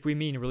 And if we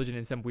mean religion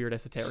in some weird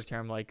esoteric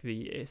term, like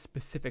the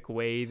specific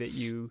way that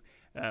you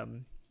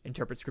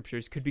interpret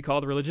scriptures could be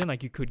called a religion,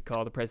 like you could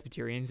call the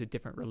Presbyterians a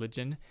different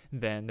religion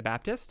than the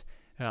Baptist.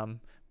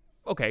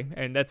 Okay,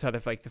 and that's how the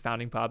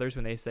founding fathers,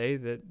 when they say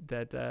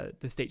that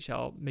the state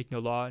shall make no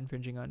law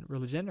infringing on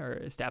religion or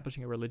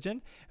establishing a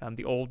religion,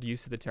 the old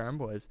use of the term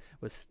was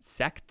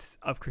sects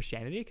of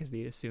Christianity, because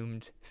the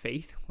assumed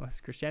faith was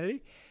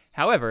Christianity.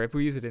 However, if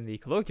we use it in the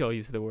colloquial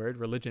use of the word,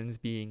 religions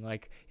being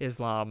like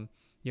Islam,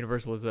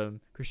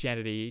 Universalism,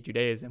 Christianity,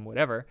 Judaism,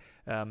 whatever,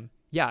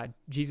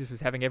 Jesus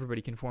was having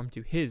everybody conform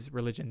to his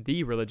religion,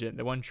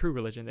 the one true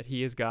religion, that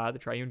he is God, the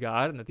triune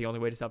God, and that the only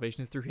way to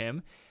salvation is through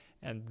him,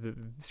 and the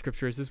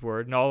scripture is his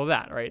word, and all of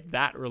that, right?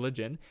 That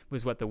religion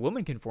was what the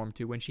woman conformed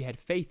to when she had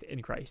faith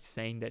in Christ,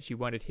 saying that she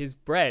wanted his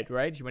bread,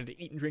 right? She wanted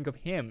to eat and drink of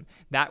him.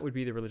 That would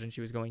be the religion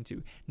she was going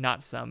to,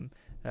 not some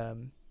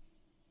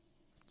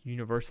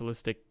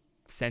universalistic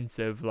sense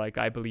of like,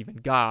 I believe in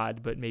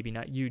God, but maybe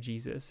not you,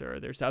 Jesus, or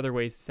there's other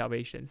ways to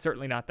salvation.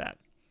 Certainly not that.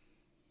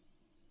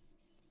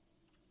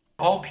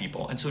 All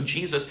people. And so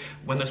Jesus,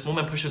 when this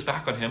woman pushes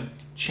back on him,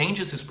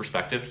 changes his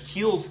perspective,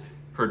 heals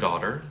her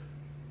daughter,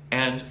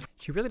 and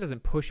she really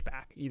doesn't push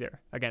back either.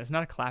 Again, it's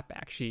not a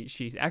clapback.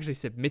 She actually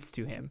submits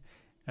to him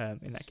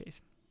in that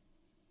case.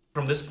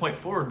 From this point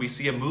forward, we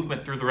see a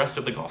movement through the rest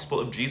of the gospel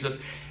of Jesus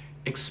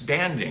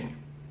expanding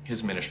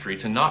his ministry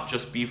to not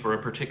just be for a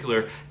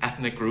particular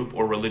ethnic group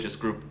or religious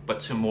group, but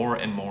to more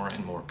and more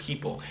and more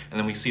people. And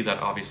then we see that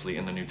obviously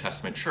in the New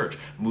Testament church,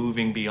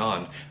 moving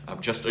beyond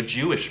just a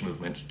Jewish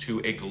movement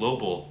to a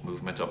global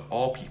movement of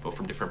all people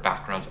from different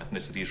backgrounds,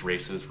 ethnicities,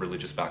 races,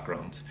 religious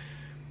backgrounds.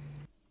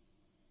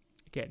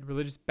 Again,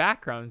 religious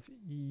backgrounds,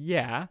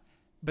 yeah,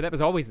 but that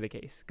was always the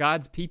case.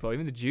 God's people,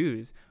 even the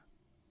Jews,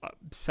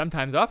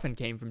 sometimes often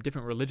came from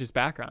different religious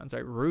backgrounds,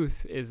 right?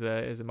 Ruth is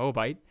a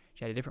Moabite.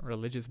 She had a different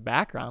religious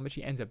background, but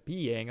she ends up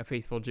being a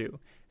faithful Jew.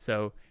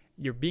 So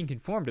you're being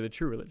conformed to the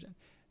true religion.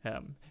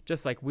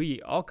 Just like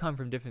we all come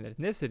from different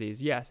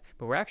ethnicities, yes,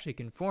 but we're actually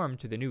conformed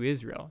to the new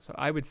Israel. So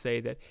I would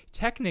say that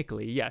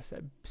technically, yes,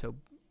 so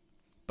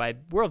by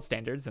world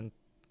standards, and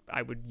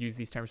I would use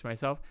these terms for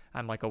myself,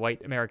 I'm like a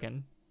white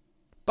American.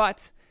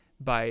 But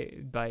by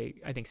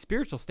I think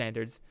spiritual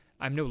standards,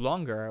 I'm no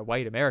longer a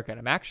white American.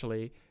 I'm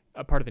actually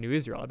a part of the new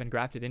Israel. I've been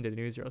grafted into the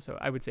new Israel. So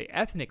I would say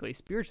ethnically,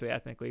 spiritually,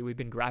 ethnically, we've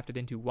been grafted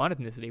into one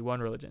ethnicity, one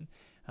religion,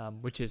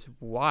 which is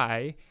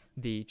why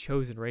the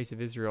chosen race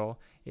of Israel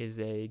is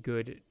a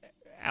good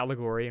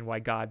allegory and why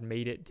God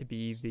made it to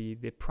be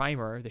the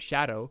primer, the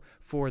shadow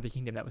for the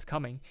kingdom that was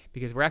coming,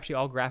 because we're actually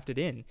all grafted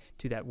in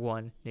to that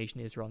one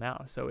nation Israel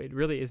now. So it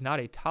really is not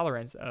a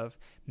tolerance of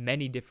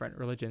many different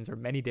religions or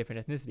many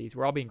different ethnicities.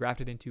 We're all being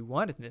grafted into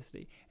one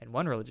ethnicity and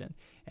one religion.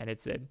 And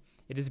it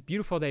is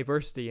beautiful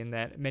diversity in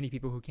that many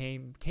people who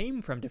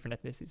came from different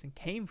ethnicities and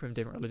came from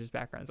different religious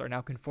backgrounds are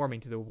now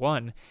conforming to the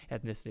one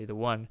ethnicity, the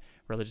one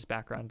religious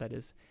background that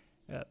is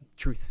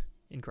truth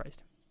in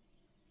Christ.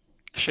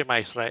 Shema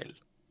Israel.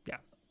 Yeah.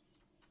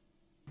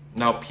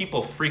 Now,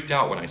 people freaked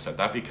out when I said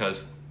that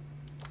because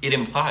it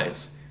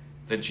implies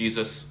that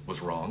Jesus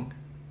was wrong,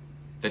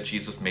 that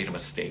Jesus made a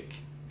mistake,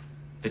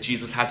 that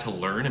Jesus had to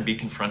learn and be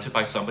confronted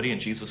by somebody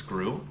and Jesus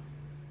grew?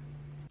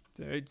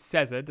 It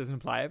says it, doesn't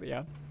imply it, but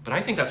yeah. But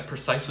I think that's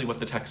precisely what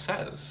the text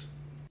says.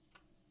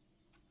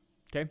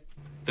 Okay.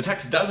 The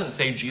text doesn't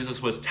say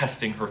Jesus was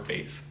testing her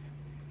faith.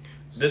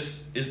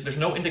 There's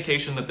no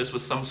indication that this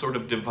was some sort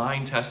of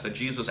divine test, that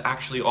Jesus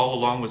actually all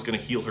along was going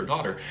to heal her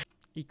daughter.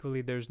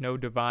 Equally, there's no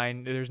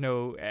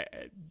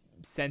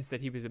sense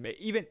that he was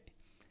even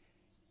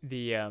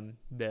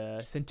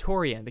the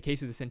centurion, the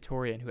case of the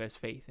centurion who has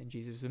faith, and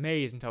Jesus was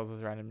amazed and tells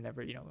us around him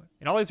never,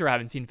 in all Israel I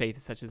haven't seen faith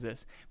such as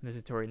this. When the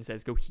centurion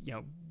says, "Go,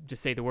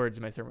 just say the words,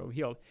 and my servant will be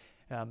healed."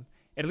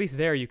 At least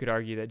there, you could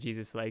argue that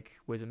Jesus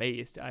was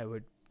amazed. I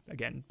would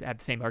again have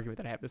the same argument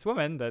that I have this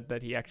woman,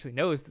 that he actually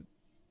knows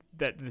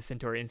that the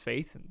centurion's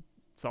faith, and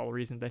it's all the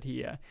reason that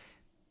he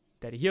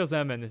heals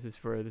them, and this is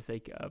for the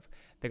sake of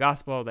the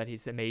gospel, that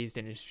he's amazed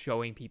and is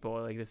showing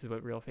people this is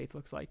what real faith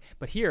looks like.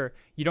 But here,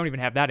 you don't even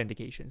have that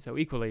indication. So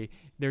equally,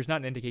 there's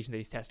not an indication that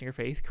he's testing her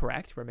faith.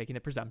 Correct, we're making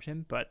the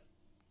presumption, but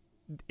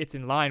it's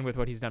in line with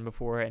what he's done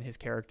before and his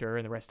character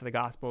and the rest of the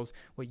gospels.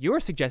 What you're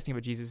suggesting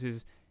about Jesus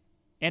is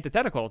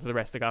antithetical to the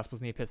rest of the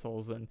gospels and the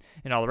epistles and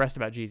all the rest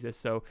about Jesus.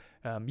 So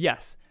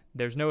yes,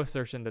 there's no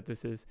assertion that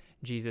this is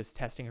Jesus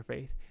testing her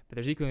faith, but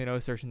there's equally no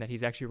assertion that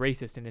he's actually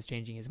racist and is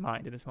changing his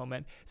mind in this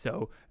moment.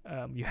 So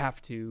you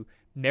have to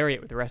marry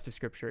it with the rest of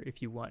Scripture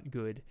if you want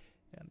good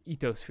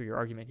ethos for your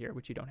argument here,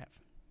 which you don't have.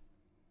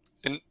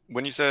 And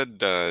when you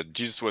said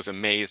Jesus was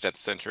amazed at the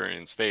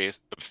centurion's faith,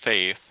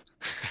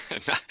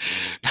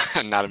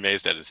 not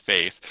amazed at his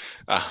face,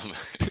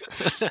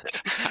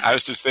 I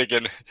was just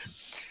thinking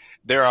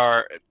there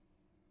are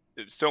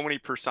so many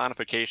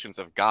personifications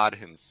of God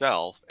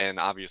himself, and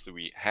obviously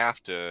we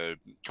have to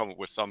come up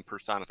with some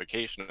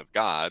personification of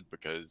God,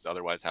 because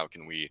otherwise how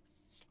can we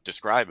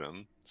describe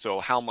him? So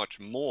how much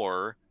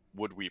more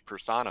would we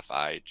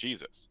personify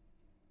Jesus,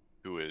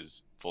 who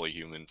is fully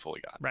human,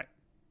 fully God? Right.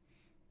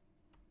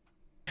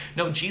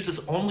 No, Jesus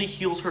only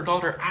heals her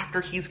daughter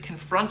after he's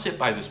confronted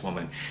by this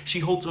woman. She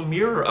holds a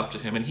mirror up to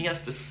him and he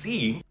has to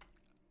see.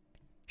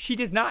 She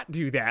does not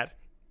do that.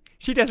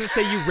 She doesn't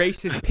say, "You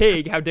racist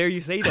pig, how dare you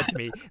say that to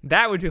me."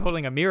 That would be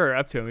holding a mirror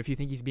up to him if you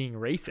think he's being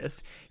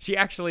racist. She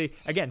actually,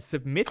 again,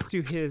 submits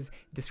to his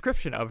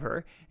description of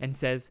her and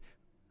says,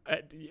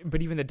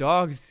 but even the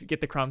dogs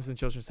get the crumbs from the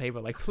children's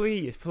table.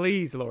 Please,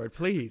 please, Lord,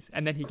 please.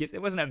 And then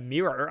it wasn't a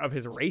mirror of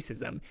his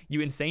racism,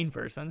 you insane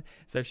person.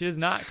 So she does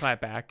not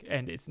clap back,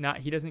 and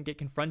he doesn't get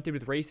confronted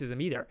with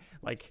racism either.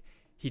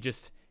 He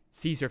just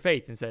sees her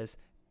faith and says,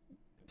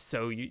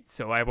 so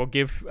I will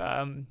give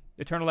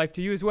eternal life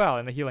to you as well,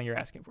 and the healing you're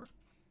asking for.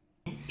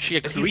 She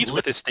agrees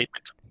with his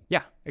statement.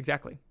 Yeah,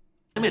 exactly.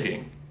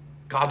 Limiting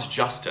God's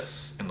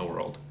justice in the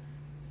world.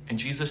 And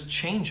Jesus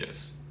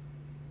changes.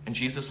 And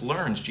Jesus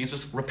learns.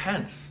 Jesus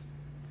repents.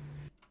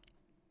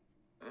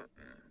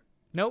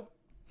 Nope.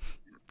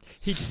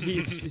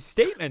 His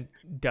statement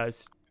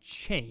does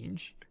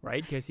change,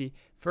 right? Because he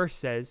first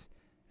says,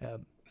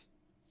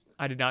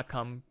 "I did not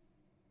come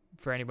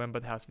for anyone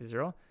but the house of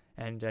Israel,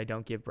 and I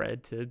don't give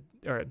bread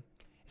or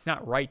it's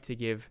not right to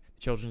give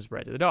the children's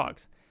bread to the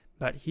dogs."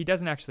 But he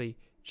doesn't actually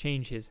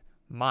change his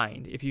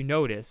mind. If you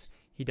notice,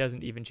 he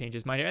doesn't even change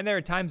his mind. And there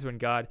are times when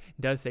God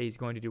does say he's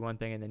going to do one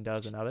thing and then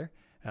does another,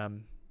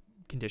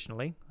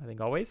 conditionally, I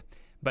think always.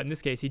 But in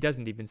this case, he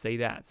doesn't even say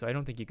that. So I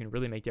don't think you can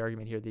really make the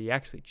argument here that he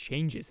actually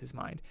changes his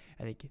mind.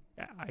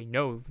 I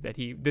know that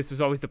this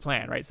was always the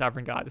plan, right?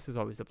 Sovereign God, this was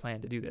always the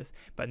plan to do this.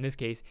 But in this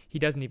case, he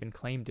doesn't even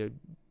claim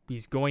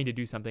he's going to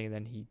do something and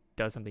then he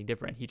does something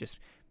different. He just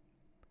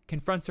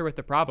confronts her with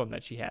the problem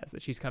that she has,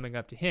 that she's coming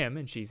up to him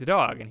and she's a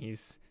dog and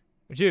he's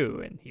a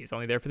Jew and he's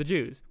only there for the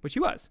Jews, which he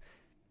was.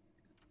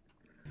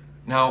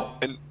 Now,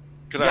 and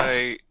could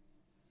I,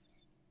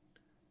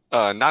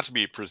 not to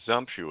be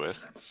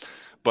presumptuous,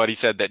 but he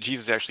said that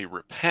Jesus actually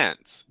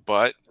repents.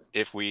 But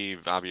if we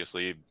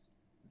obviously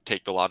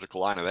take the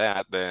logical line of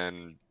that,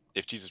 then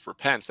if Jesus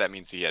repents, that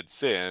means he had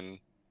sin.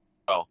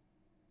 Well,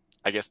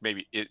 I guess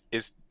maybe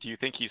do you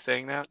think he's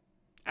saying that?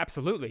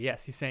 Absolutely,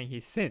 yes. He's saying he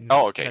sins.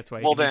 Oh, okay. That's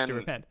why he needs to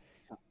repent.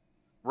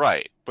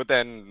 Right. But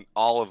then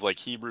all of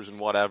Hebrews and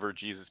whatever,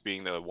 Jesus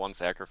being the one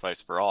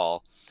sacrifice for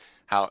all,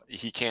 how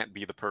he can't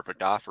be the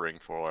perfect offering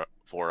for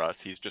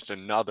us. He's just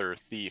another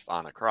thief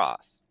on a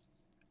cross.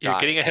 You're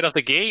getting ahead of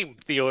the game,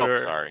 Theodore. Oh,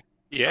 sorry.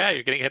 Yeah, Okay.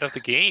 You're getting ahead of the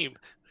game.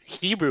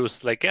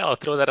 Hebrews, I'll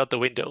throw that out the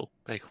window.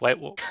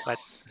 Why?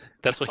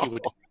 That's what he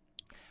would.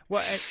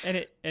 Well,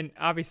 and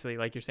obviously,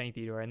 like you're saying,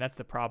 Theodore, and that's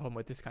the problem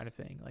with this kind of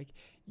thing.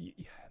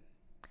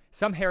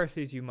 Some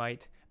heresies you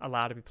might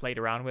allow to be played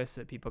around with,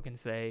 so that people can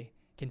see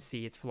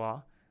its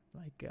flaw,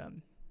 I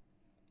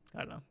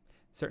don't know,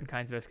 certain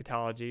kinds of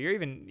eschatology, or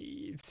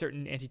even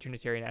certain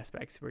anti-Trinitarian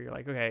aspects where you're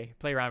okay,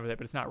 play around with it,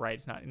 but it's not right,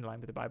 it's not in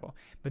line with the Bible.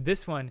 But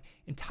this one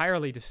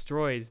entirely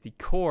destroys the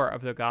core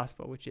of the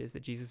gospel, which is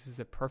that Jesus is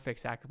a perfect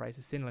sacrifice,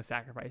 a sinless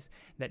sacrifice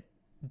that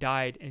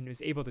died and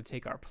was able to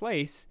take our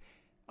place,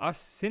 us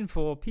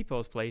sinful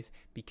people's place,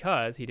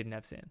 because he didn't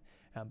have sin.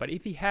 But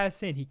if he has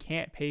sin, he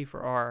can't pay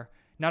for our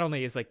not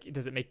only does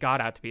it make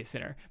God out to be a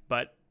sinner,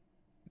 but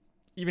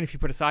even if you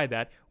put aside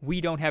that,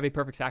 we don't have a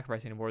perfect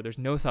sacrifice anymore. There's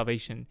no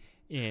salvation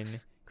in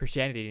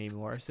Christianity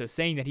anymore. So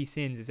saying that he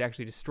sins is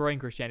actually destroying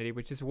Christianity,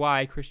 which is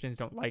why Christians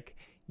don't like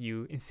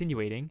you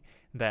insinuating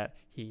that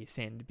he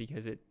sinned,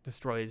 because it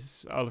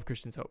destroys all of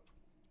Christians' hope.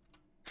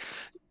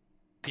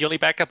 The only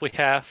backup we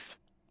have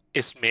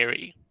is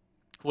Mary,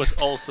 who was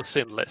also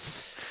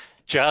sinless.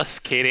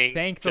 Just kidding.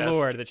 Thank the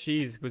Lord that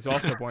she was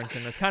also born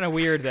sinless. Kind of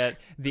weird that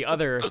the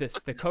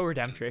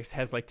co-redemptrix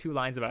has like 2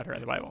 lines about her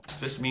in the Bible.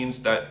 This means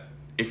that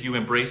if you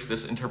embrace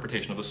this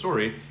interpretation of the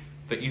story,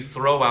 that you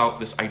throw out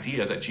this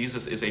idea that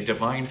Jesus is a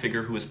divine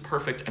figure who is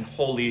perfect and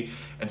holy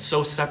and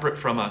so separate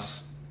from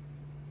us.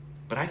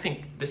 But I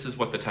think this is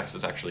what the text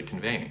is actually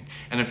conveying.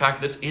 And in fact,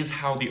 this is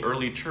how the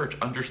early church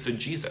understood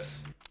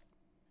Jesus.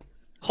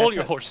 Hold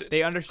your horses.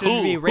 They understood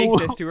to be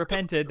racist who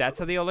repented. That's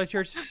how the early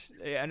church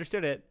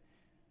understood it.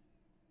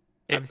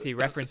 Obviously,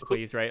 reference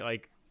please, right?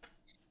 Like,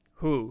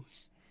 who?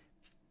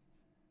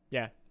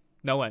 Yeah,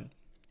 no one.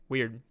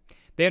 Weird.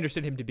 They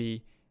understood him to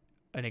be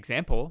an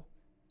example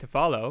to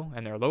follow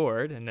and their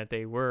Lord, and that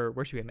they were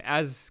worshiping him.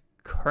 As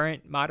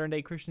current modern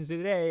day Christians do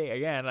today,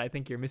 again, I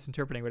think you're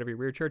misinterpreting whatever your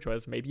weird church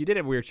was. Maybe you did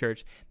have a weird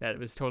church that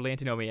was totally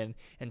antinomian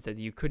and said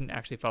you couldn't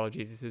actually follow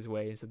Jesus'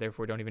 way, so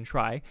therefore don't even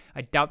try.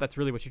 I doubt that's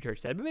really what your church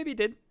said, but maybe it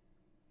did.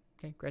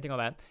 Okay, granting all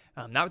that.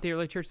 Not what the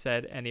early church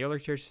said, and the early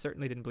church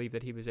certainly didn't believe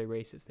that he was a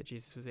racist, that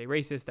Jesus was a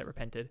racist that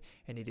repented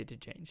and needed to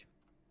change.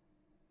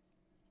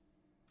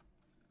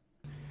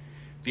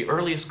 The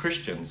earliest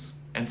Christians,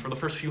 and for the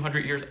first few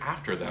hundred years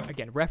after them,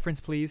 again, reference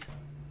please,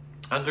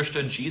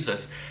 understood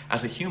Jesus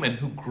as a human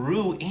who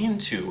grew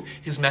into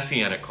his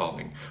messianic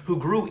calling, who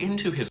grew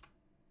into his...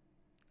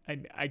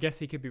 I guess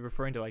he could be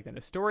referring to like the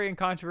Nestorian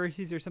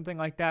controversies or something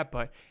like that,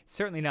 but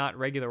certainly not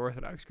regular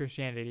Orthodox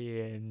Christianity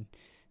in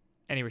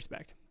any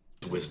respect.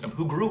 Wisdom,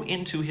 who grew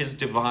into his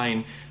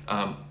divine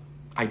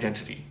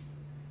identity.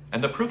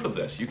 And the proof of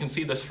this, you can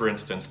see this, for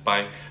instance,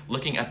 by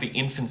looking at the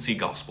infancy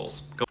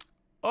Gospels.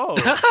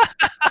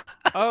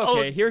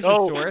 Okay, here's a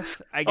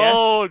source, I guess.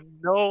 Oh,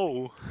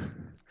 no.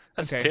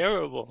 That's Okay.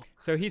 terrible.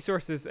 So he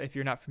sources, if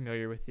you're not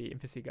familiar with the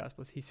infancy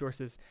Gospels, he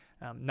sources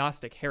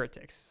Gnostic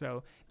heretics.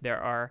 So there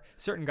are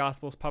certain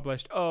Gospels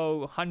published,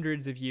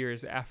 hundreds of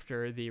years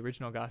after the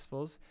original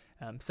Gospels.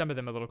 Some of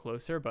them a little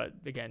closer, but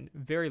again,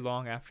 very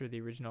long after the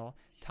original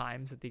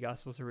times that the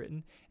Gospels were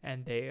written.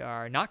 And they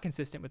are not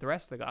consistent with the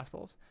rest of the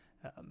Gospels.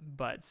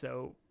 But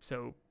so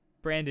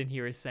Brandan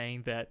here is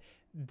saying that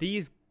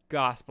these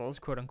Gospels,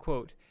 quote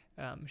unquote,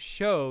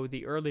 show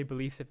the early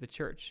beliefs of the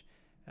church.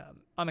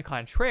 On the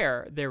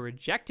contrary, they're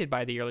rejected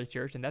by the early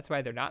church, and that's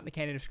why they're not in the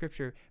canon of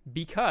Scripture,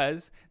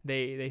 because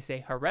they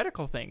say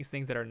heretical things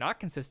that are not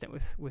consistent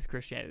with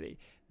Christianity.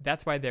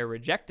 That's why they're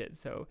rejected.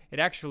 So it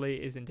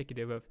actually is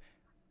indicative of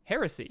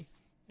heresy,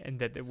 and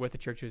that what the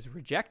church was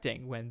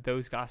rejecting when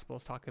those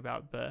Gospels talk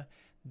about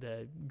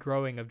the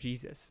growing of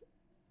Jesus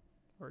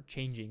or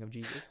changing of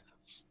Jesus.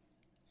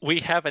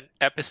 We have an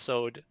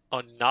episode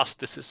on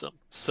Gnosticism,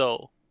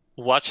 so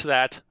watch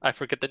that. I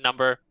forget the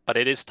number, but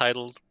it is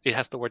titled. It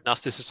has the word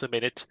Gnosticism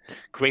in it.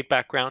 Great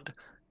background.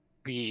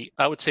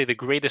 I would say the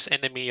greatest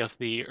enemy of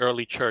the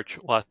early church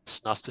was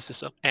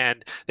Gnosticism,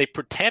 and they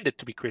pretended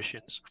to be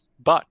Christians.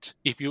 But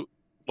if you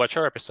watch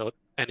our episode,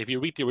 and if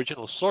you read the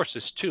original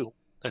sources too,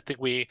 I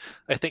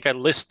think I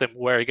list them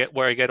where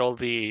I get all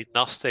the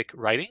Gnostic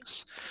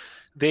writings.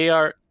 They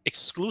are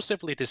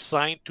exclusively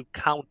designed to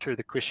counter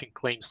the Christian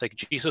claims like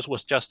Jesus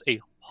was just a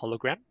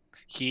hologram.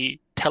 He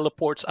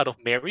teleports out of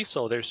Mary,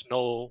 so there's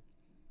no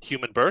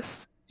human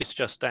birth. It's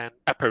just an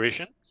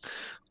apparition.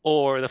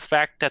 Or the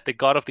fact that the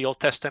God of the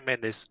Old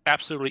Testament is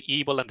absolutely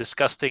evil and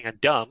disgusting and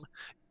dumb,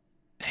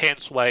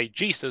 hence why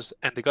Jesus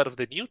and the God of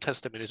the New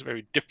Testament is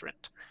very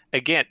different.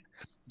 Again,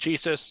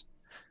 Jesus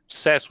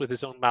says with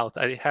his own mouth,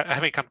 I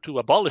haven't come to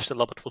abolish the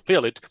law but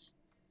fulfill it,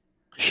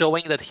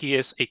 showing that he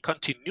is a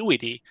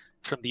continuity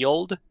from the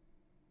Old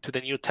to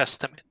the New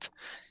Testament.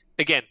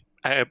 Again,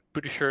 I'm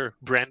pretty sure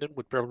Brandan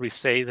would probably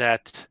say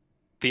that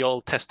the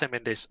Old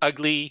Testament is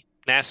ugly,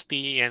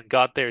 nasty, and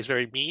God there is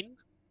very mean.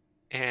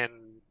 And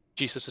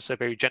Jesus is a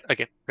very,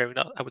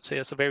 I would say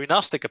that's a very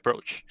Gnostic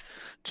approach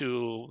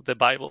to the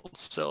Bible.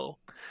 So,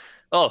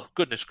 oh,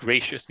 goodness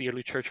gracious, the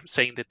early church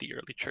saying that the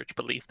early church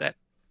believed that.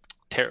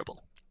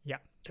 Terrible. Yeah.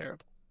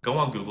 Terrible. Go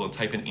on Google and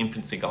type in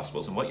infancy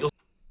Gospels, and what you'll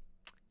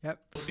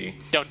see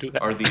Don't do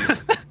that. are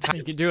these...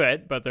 You can do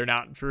it, but they're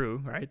not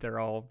true, right? They're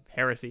all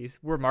heresies.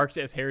 We're marked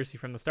as heresy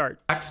from the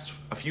start. Text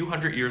a few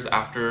hundred years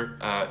after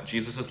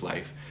Jesus'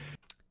 life.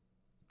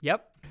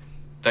 Yep.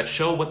 That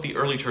show what the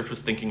early church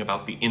was thinking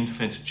about the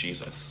infant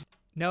Jesus.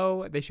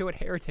 No, they show what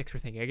heretics were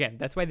thinking. Again,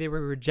 that's why they were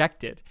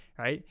rejected,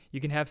 right?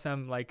 You can have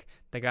some, like,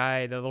 the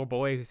little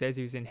boy who says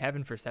he was in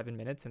heaven for 7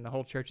 minutes, and the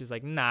whole church is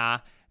like, nah.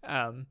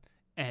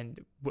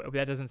 And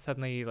that doesn't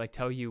suddenly, like,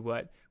 tell you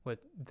what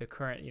the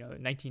current,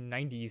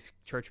 1990s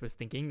church was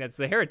thinking. That's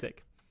the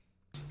heretic.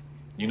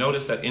 You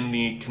notice that in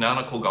the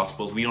canonical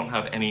Gospels, we don't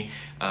have any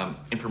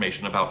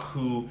information about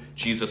who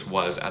Jesus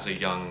was as a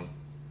young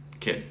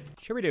kid.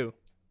 Sure we do.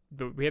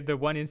 we have the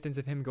one instance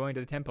of him going to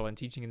the temple and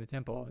teaching in the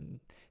temple and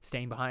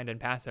staying behind on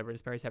Passover.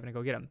 His parents having to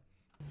go get him.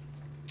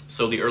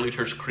 So the early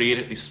church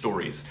created these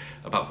stories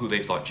about who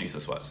they thought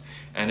Jesus was.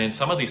 And in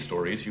some of these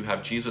stories, you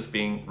have Jesus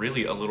being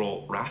really a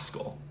little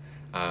rascal,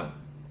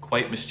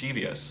 quite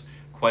mischievous,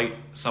 quite,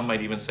 some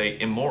might even say,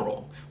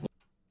 immoral.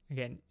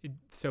 Again,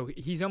 so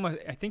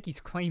I think he's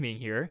claiming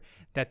here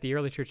that the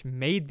early church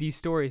made these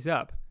stories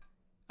up,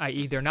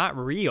 i.e. they're not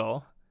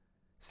real.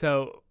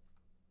 So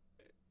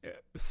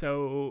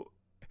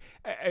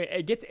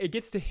it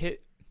gets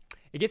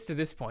to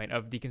this point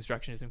of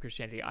deconstructionism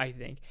Christianity, I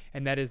think,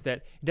 and that is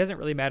that it doesn't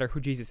really matter who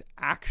Jesus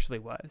actually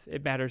was.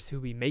 It matters who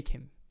we make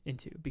him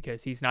into,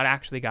 because he's not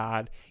actually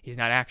God. He's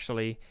not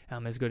actually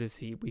as good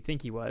as we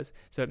think he was.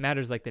 So it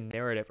matters like the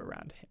narrative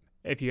around him.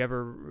 If you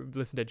ever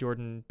listen to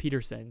Jordan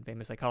Peterson,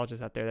 famous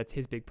psychologist out there, that's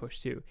his big push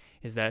too,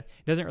 is that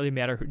it doesn't really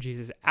matter who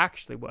Jesus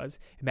actually was.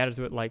 It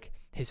matters what like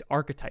his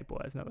archetype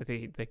was, not like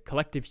the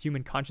collective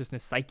human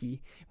consciousness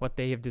psyche, what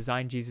they have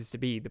designed Jesus to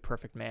be, the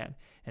perfect man.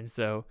 And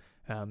so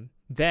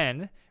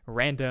then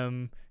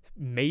random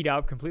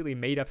completely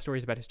made up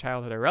stories about his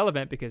childhood are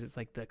relevant because it's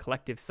like the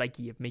collective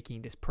psyche of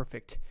making this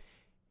perfect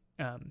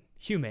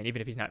human.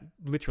 Even if he's not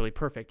literally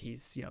perfect,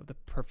 he's the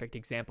perfect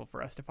example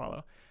for us to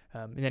follow.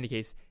 In any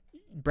case,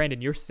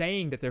 Brandan, you're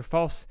saying that they're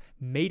false,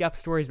 made-up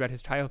stories about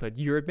his childhood.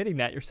 You're admitting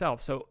that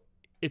yourself. So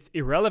it's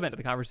irrelevant to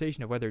the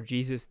conversation of whether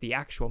Jesus, the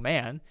actual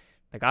man,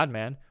 the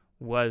God-man,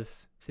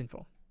 was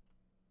sinful.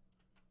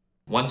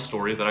 One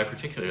story that I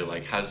particularly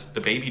like has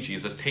the baby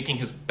Jesus taking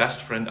his best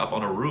friend up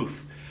on a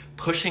roof,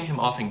 pushing him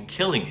off and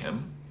killing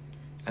him,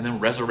 and then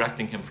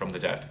resurrecting him from the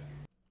dead.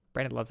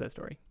 Brandan loves that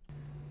story.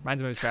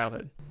 Reminds him of his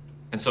childhood.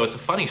 And so it's a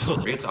funny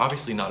story. It's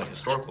obviously not a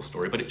historical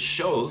story, but it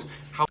shows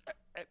how...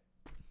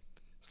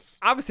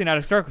 Obviously not a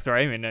historical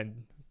story. I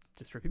mean,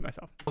 just repeat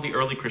myself. The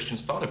early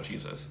Christians thought of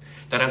Jesus.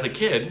 That as a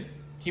kid,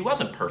 he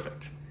wasn't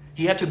perfect.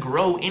 He had to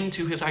grow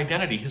into his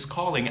identity, his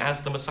calling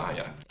as the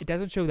Messiah. It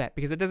doesn't show that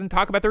because it doesn't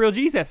talk about the real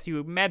Jesus,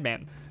 you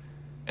madman.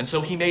 And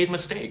so he made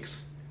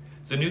mistakes.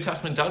 The New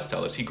Testament does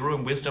tell us he grew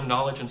in wisdom,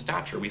 knowledge, and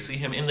stature. We see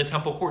him in the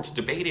temple courts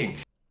debating.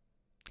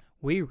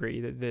 We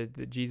agree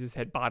that Jesus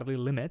had bodily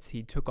limits.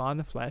 He took on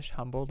the flesh,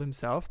 humbled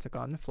himself, took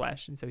on the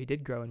flesh, and so he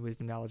did grow in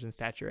wisdom, knowledge, and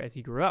stature as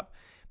he grew up.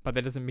 But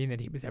that doesn't mean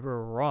that he was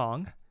ever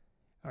wrong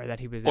or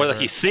that he was ever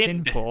that he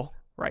sinned. Sinful.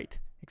 Right,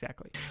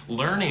 exactly.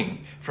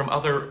 Learning from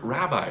other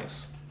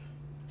rabbis.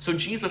 So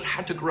Jesus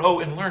had to grow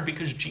and learn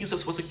because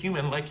Jesus was a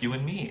human like you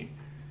and me.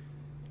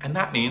 And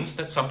that means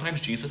that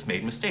sometimes Jesus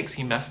made mistakes.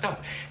 He messed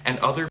up. And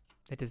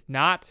That does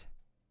not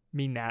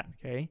mean that,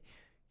 okay?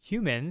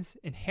 Humans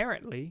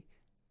inherently,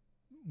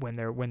 when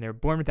they're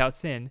born without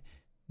sin,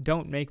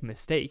 don't make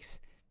mistakes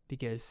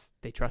because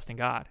they trust in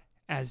God,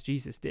 as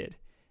Jesus did.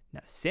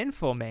 Now,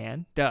 sinful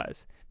man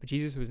does, but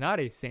Jesus was not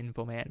a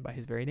sinful man by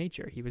his very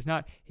nature. He was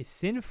not a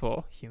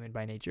sinful human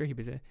by nature. He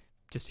was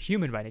just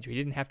human by nature. He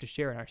didn't have to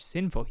share in our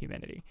sinful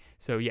humanity.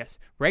 So yes,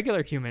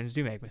 regular humans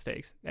do make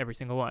mistakes, every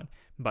single one,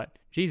 but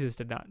Jesus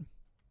did not.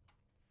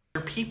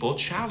 other people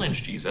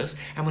challenged Jesus,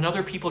 and when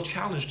other people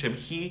challenged him,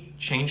 he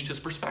changed his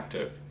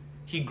perspective.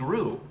 He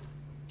grew.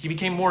 He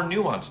became more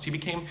nuanced. He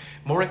became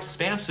more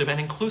expansive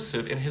and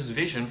inclusive in his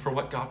vision for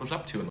what God was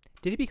up to.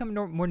 Did he become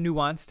more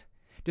nuanced?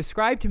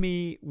 Describe to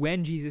me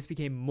when Jesus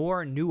became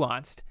more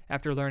nuanced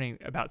after learning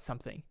about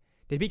something.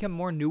 Did he become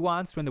more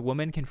nuanced when the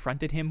woman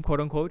confronted him, quote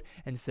unquote,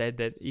 and said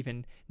that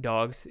even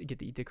dogs get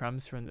to eat the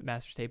crumbs from the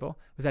master's table?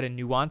 Was that a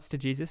nuance to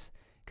Jesus?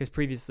 Because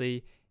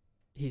previously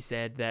he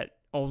said that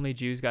only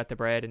Jews got the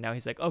bread, and now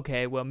he's like,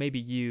 okay, well, maybe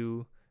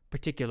you,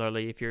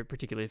 particularly if you're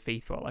particularly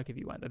faithful, I'll give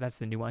you one. That's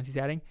the nuance he's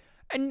adding.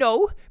 And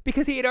no,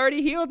 because he had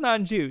already healed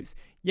non-Jews.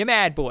 You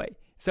mad boy.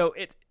 So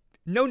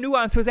no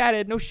nuance was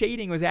added, no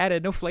shading was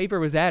added, no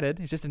flavor was added.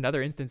 It's just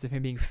another instance of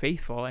him being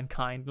faithful and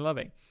kind and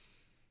loving.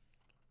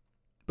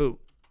 Boo.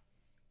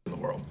 In the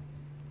world.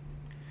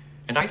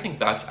 And I think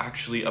that's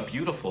actually a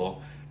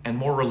beautiful and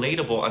more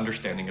relatable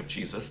understanding of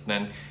Jesus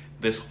than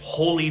this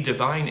holy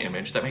divine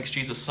image that makes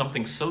Jesus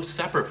something so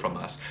separate from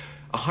us,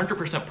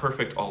 100%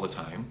 perfect all the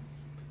time,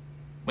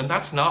 when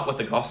that's not what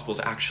the Gospels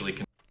actually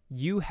can.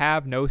 You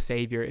have no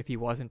savior if he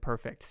wasn't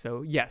perfect.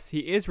 So yes, he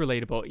is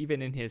relatable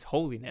even in his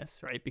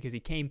holiness, right? Because he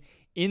came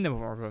in the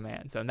form of a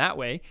man. So in that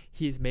way,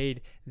 he's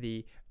made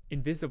the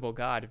invisible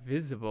God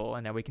visible,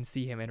 and now we can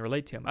see him and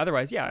relate to him.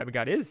 Otherwise, yeah,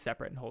 God is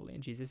separate and holy,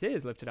 and Jesus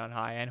is lifted on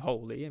high and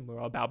holy, and we'll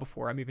all bow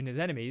before him, even his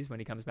enemies, when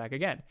he comes back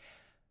again.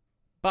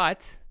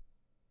 But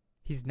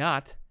he's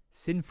not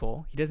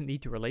sinful. He doesn't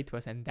need to relate to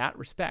us in that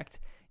respect.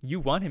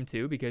 You want him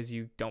to because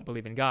you don't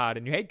believe in God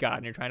and you hate God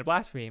and you're trying to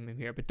blaspheme him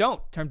here. But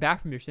don't turn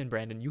back from your sin,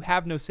 Brandan. You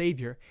have no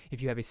savior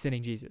if you have a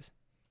sinning Jesus.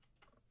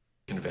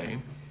 Convey.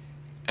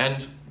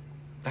 And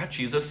that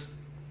Jesus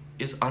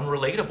is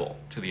unrelatable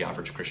to the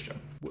average Christian.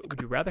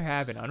 Would you rather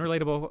have an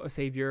unrelatable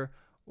savior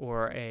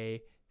or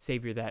a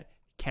savior that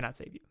cannot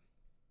save you?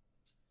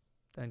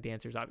 I think the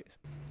answer is obvious.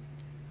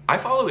 I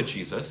follow a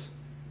Jesus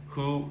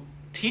who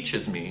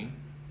teaches me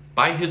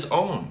by his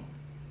own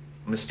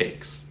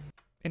mistakes.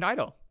 An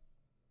idol.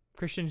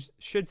 Christians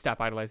should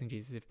stop idolizing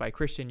Jesus. If by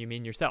Christian you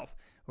mean yourself,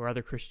 or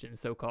other Christians,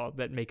 so-called,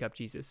 that make up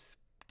Jesus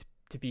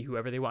to be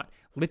whoever they want.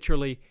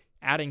 Literally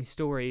adding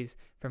stories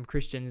from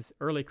Christians,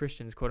 early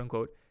Christians, quote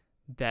unquote,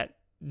 that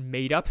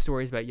made up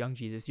stories about young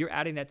Jesus. You're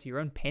adding that to your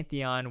own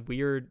pantheon,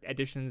 weird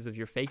additions of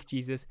your fake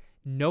Jesus,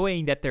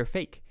 knowing that they're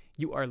fake.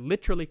 You are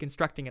literally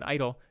constructing an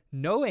idol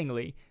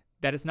knowingly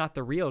that it's not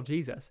the real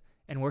Jesus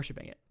and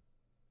worshiping it.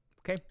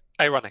 Okay?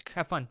 Ironic.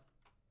 Have fun.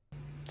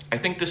 I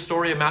think the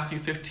story of Matthew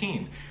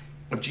 15,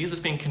 of Jesus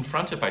being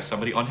confronted by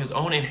somebody on his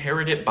own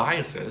inherited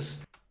biases.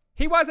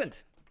 He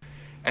wasn't.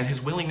 And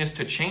his willingness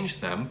to change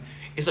them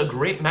is a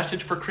great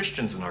message for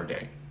Christians in our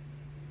day.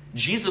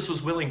 Jesus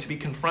was willing to be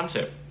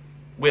confronted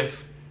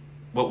with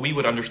what we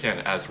would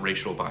understand as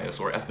racial bias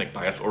or ethnic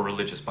bias or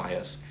religious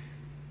bias.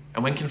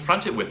 And when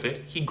confronted with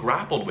it, he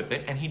grappled with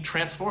it and he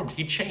transformed,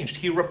 he changed,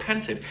 he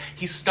repented.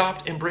 He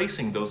stopped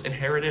embracing those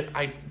inherited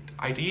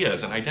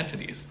ideas and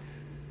identities.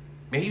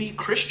 Maybe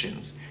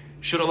Christians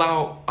should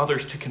allow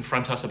others to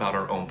confront us about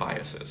our own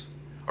biases,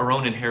 our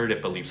own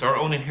inherited beliefs, our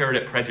own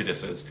inherited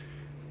prejudices.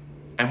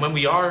 And when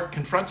we are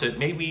confronted,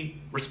 may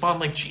we respond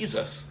like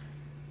Jesus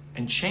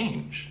and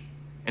change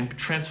and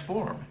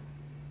transform.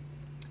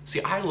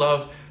 See, I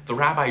love the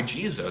Rabbi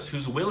Jesus,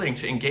 who's willing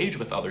to engage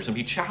with others and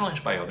be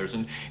challenged by others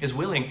and is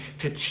willing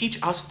to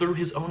teach us through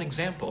his own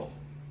example.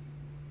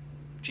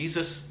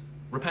 Jesus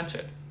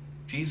repented.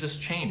 Jesus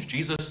changed.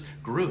 Jesus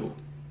grew.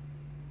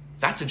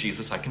 That's a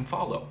Jesus I can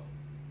follow.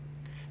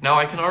 Now,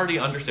 I can already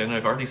understand, and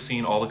I've already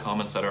seen all the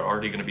comments that are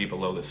already going to be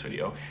below this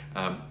video.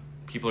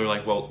 People are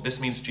like, well, this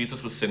means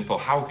Jesus was sinful.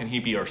 How can he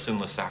be our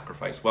sinless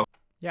sacrifice? Well,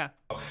 yeah.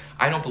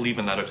 I don't believe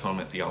in that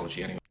atonement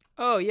theology anyway.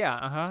 Oh,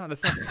 yeah,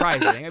 That's not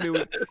surprising. I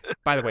mean,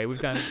 by the way,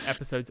 we've done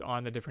episodes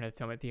on the different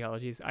atonement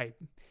theologies.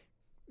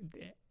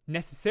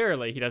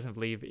 Necessarily, he doesn't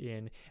believe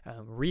in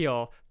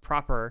real,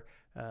 proper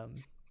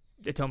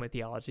atonement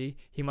theology.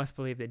 He must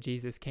believe that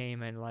Jesus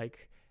came and,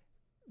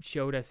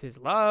 showed us his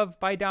love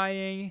by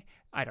dying.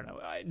 I don't know.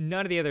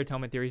 None of the other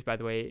atonement theories, by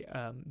the way,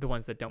 the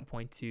ones that don't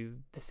point to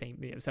the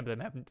same, some of them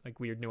have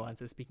weird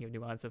nuances. Speaking of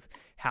nuance of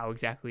how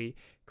exactly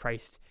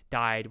Christ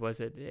died, was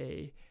it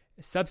a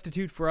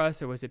substitute for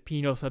us, or was it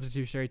penal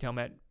substitutionary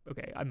atonement?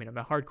 Okay, I mean, I'm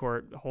a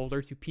hardcore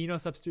holder to penal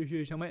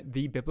substitutionary atonement,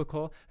 the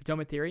biblical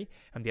atonement theory.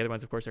 The other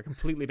ones, of course, are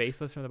completely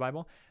baseless from the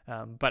Bible.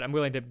 But I'm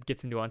willing to get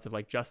some nuance of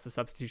just the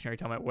substitutionary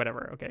atonement,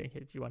 whatever. Okay,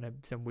 if you want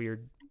some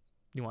weird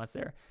nuance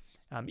there.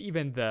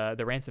 Even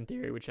the ransom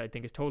theory, which I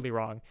think is totally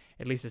wrong.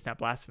 At least it's not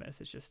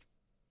blasphemous. It's just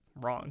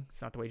wrong.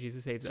 It's not the way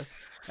Jesus saves us.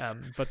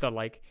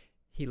 But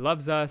he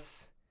loves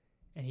us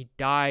and he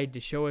died to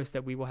show us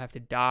that we will have to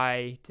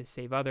die to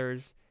save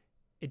others.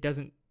 It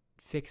doesn't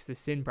fix the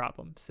sin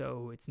problem,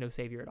 so it's no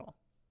savior at all.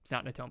 It's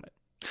not an atonement.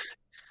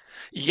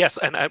 Yes,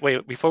 and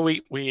wait, before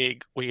we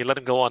let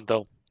him go on,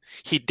 though,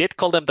 he did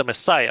call them the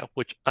Messiah,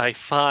 which I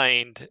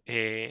find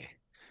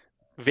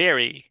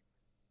very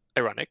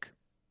ironic.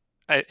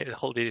 The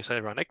whole video is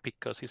ironic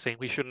because he's saying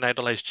we shouldn't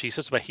idolize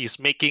Jesus, but he's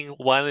making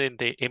one in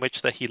the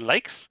image that he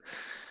likes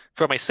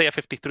from Isaiah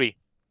 53.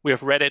 We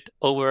have read it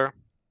over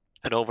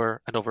and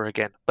over and over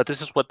again, but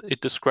this is what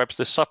it describes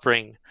the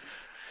suffering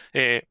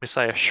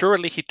Messiah.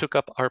 Surely he took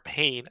up our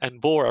pain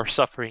and bore our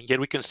suffering, yet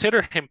we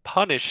consider him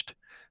punished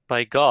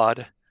by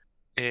God,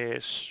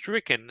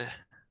 stricken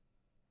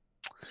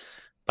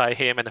by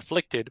him and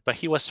afflicted, but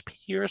he was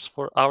pierced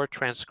for our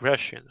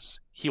transgressions.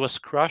 He was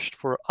crushed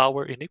for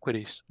our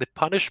iniquities. The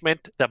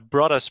punishment that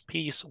brought us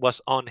peace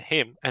was on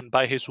him, and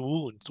by his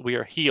wounds we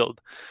are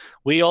healed.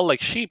 We all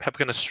like sheep have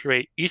gone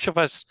astray. Each of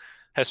us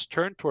has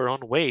turned to our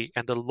own way,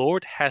 and the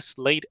Lord has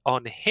laid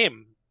on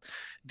him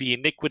the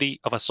iniquity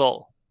of us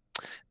all.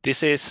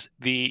 This is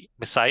the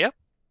Messiah.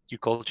 You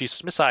call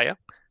Jesus Messiah.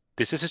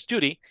 This is his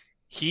duty.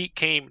 He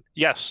came,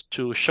 yes,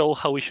 to show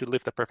how we should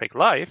live the perfect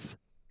life,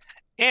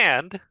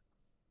 and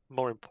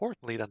more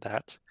importantly than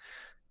that,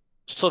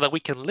 so that we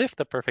can live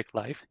the perfect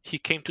life, he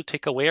came to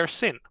take away our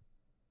sin,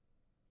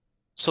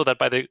 so that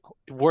by the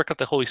work of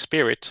the Holy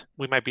Spirit,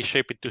 we might be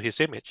shaped into his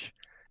image.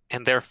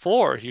 And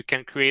therefore, you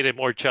can create a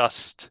more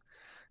just,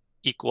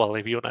 equal,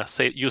 if you want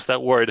to use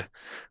that word,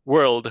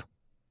 world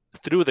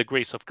through the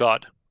grace of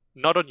God,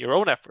 not on your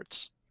own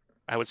efforts.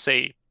 I would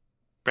say,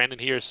 Brandan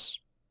here's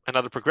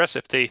another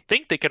progressive. They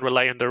think they can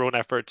rely on their own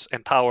efforts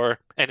and power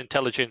and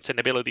intelligence and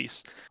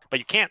abilities, but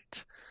you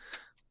can't.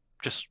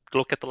 Just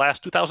look at the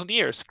last 2,000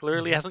 years.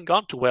 Clearly hasn't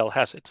gone too well,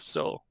 has it?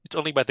 So it's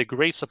only by the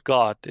grace of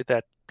God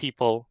that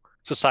people,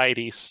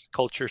 societies,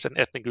 cultures, and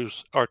ethnic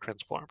groups are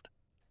transformed.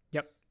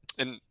 Yep.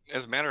 And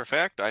as a matter of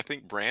fact, I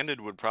think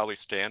Brandan would probably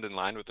stand in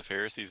line with the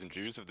Pharisees and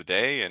Jews of the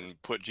day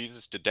and put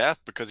Jesus to death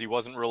because he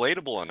wasn't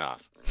relatable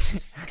enough.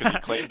 Because he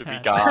claimed to be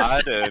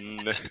God,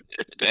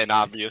 and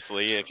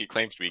obviously, if he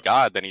claims to be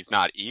God, then he's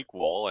not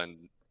equal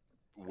and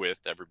with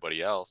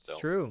everybody else. So. It's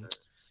true.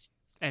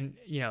 And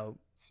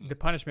the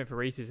punishment for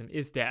racism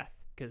is death,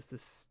 because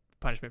this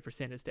punishment for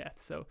sin is death.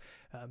 So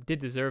did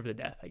deserve the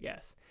death, I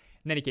guess.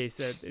 In any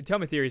case,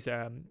 atonement theories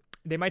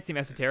they might seem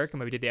esoteric, and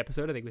when we did the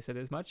episode, I think we said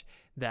as much,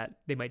 that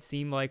they might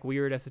seem like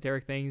weird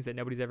esoteric things that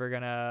nobody's ever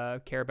going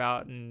to care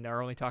about and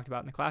are only talked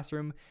about in the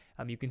classroom.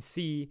 You can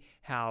see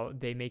how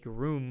they make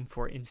room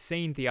for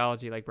insane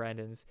theology like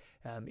Brandan's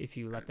if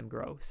you let them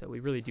grow. So we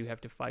really do have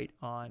to fight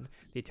on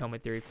the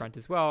atonement theory front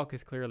as well,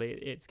 because clearly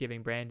it's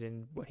giving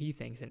Brandan what he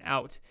thinks an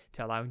out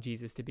to allowing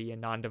Jesus to be a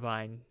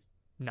non-divine,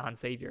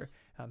 non-savior.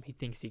 He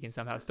thinks he can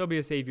somehow still be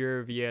a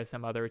savior via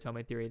some other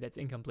atonement theory that's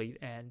incomplete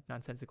and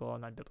nonsensical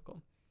and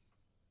non-biblical.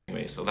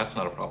 Anyway, so that's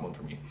not a problem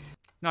for me.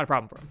 Not a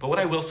problem for him. But what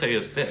I will say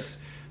is this.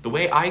 The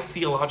way I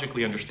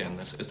theologically understand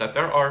this is that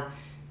there are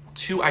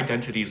two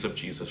identities of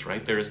Jesus,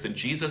 right? There is the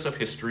Jesus of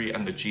history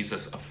and the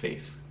Jesus of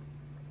faith.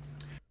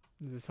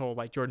 This whole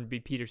like Jordan B.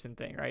 Peterson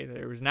thing, right?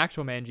 There was an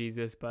actual man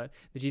Jesus, but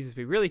the Jesus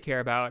we really care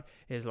about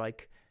is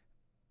like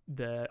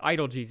the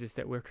idol Jesus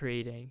that we're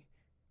creating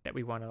that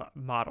we want to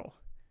model.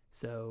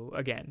 So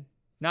again,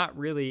 not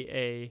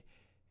really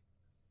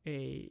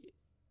a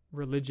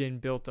religion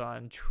built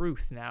on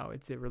truth now.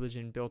 It's a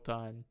religion built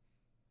on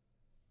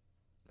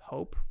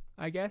hope,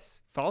 I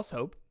guess. False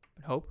hope,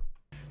 but hope.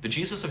 The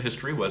Jesus of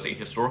history was a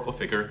historical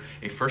figure,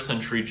 a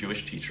first-century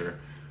Jewish teacher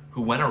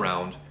who went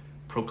around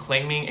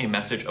proclaiming a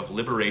message of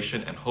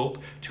liberation and hope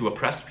to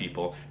oppressed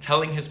people,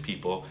 telling his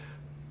people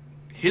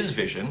his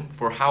vision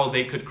for how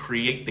they could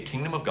create the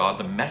kingdom of God,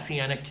 the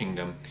messianic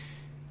kingdom,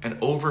 and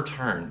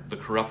overturn the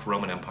corrupt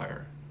Roman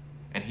Empire.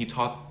 And he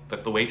taught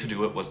that the way to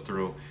do it was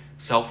through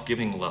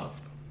self-giving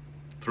love,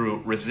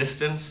 through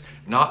resistance,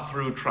 not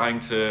through trying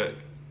to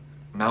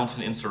mount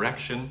an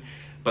insurrection,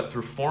 but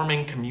through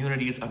forming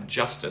communities of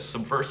justice,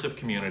 subversive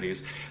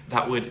communities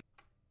that would...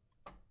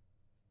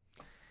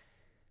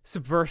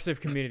 Subversive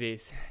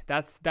communities.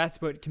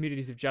 That's what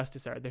communities of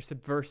justice are. They're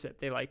subversive.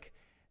 They like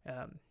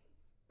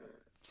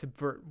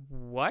subvert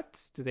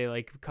what? Do they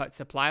like cut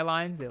supply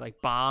lines? They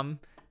like bomb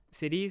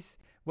cities?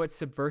 What's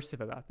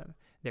subversive about them?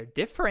 They're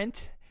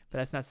different, but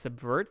that's not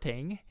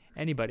subverting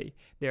anybody.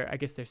 I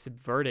guess they're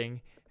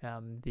subverting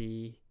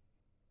the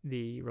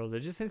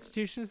religious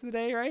institutions of the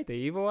day, right? The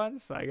evil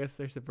ones. So I guess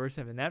they're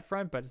subversive in that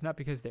front, but it's not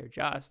because they're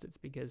just. It's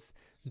because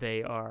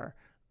they are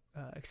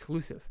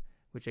exclusive,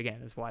 which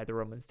again is why the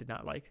Romans did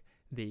not like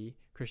the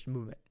Christian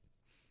movement.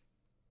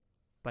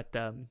 But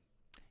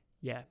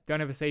yeah, don't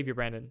have a savior,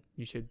 Brandan.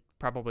 You should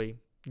probably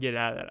get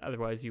out of that.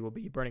 Otherwise, you will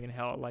be burning in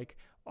hell like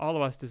all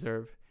of us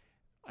deserve.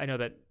 I know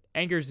that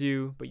angers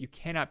you, but you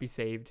cannot be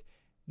saved,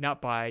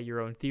 not by your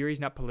own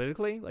theories, not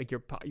politically. Like your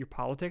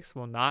politics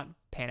will not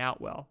pan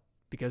out well,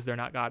 because they're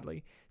not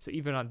godly. So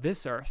even on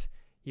this earth,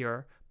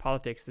 your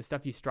politics, the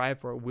stuff you strive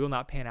for, will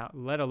not pan out,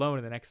 let alone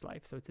in the next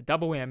life. So it's a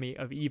double whammy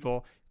of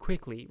evil.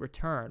 Quickly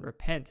return,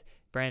 repent,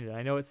 Brandan.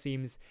 I know it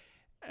seems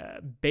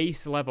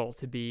base level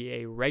to be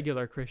a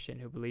regular Christian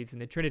who believes in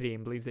the Trinity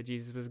and believes that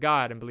Jesus was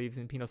God and believes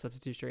in penal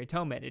substitutionary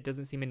atonement. It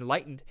doesn't seem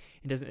enlightened.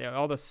 It doesn't.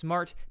 All the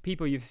smart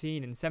people you've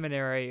seen in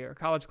seminary or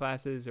college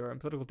classes or in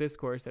political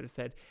discourse that have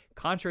said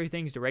contrary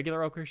things to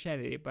regular old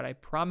Christianity. But I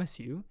promise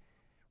you,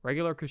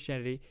 regular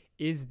Christianity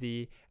is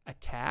the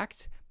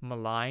attacked,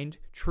 maligned,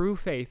 true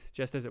faith,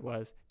 just as it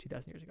was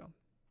 2,000 years ago.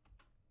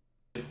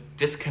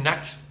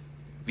 Disconnect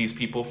these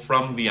people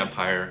from the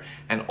empire,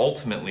 and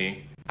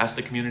ultimately, as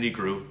the community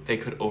grew, they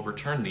could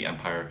overturn the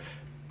empire.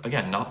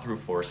 Again, not through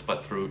force,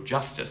 but through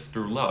justice,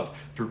 through love,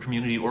 through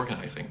community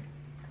organizing.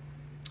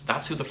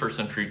 That's who the first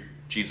century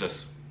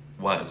Jesus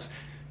was,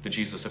 the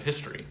Jesus of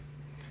history.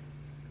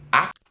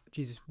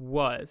 Jesus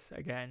was,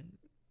 again,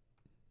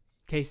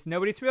 in case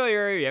nobody's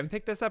familiar, you haven't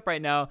picked this up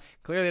right now,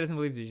 clearly doesn't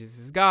believe that Jesus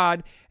is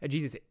God.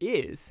 Jesus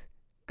is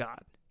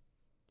God.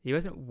 He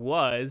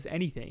was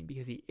anything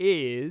because he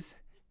is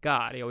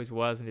God. He always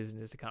was and is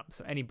and is to come.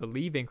 So any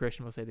believing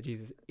Christian will say that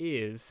Jesus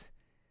is,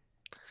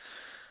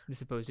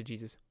 as opposed to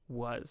Jesus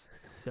was.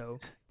 So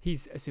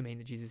he's assuming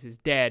that Jesus is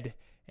dead,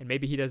 and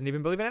maybe he doesn't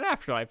even believe in an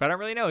afterlife. I don't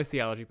really know his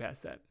theology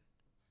past that.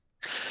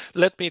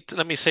 Let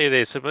me say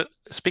this.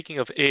 Speaking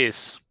of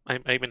is, I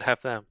even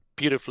have that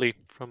beautifully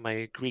from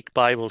my Greek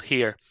Bible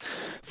here.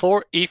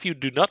 For if you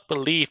do not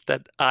believe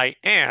that I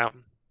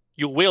am,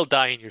 you will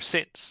die in your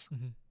sins.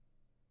 Mm-hmm.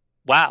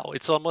 Wow,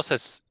 it's almost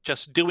as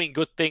just doing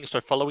good things or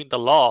following the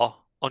law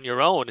on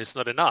your own is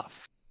not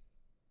enough.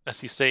 As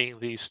he's saying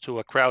this to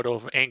a crowd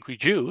of angry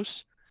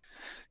Jews,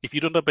 if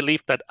you do not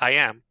believe that I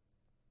am,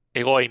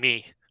 ego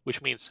eimi,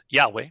 which means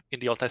Yahweh in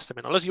the Old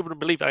Testament, unless you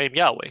believe I am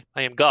Yahweh,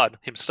 I am God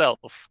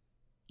himself,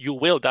 you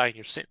will die in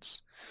your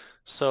sins.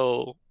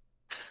 So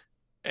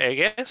I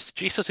guess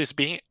Jesus is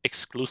being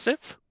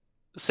exclusive,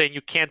 saying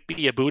you can't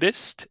be a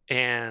Buddhist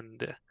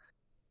and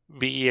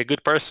be a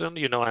good person,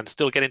 and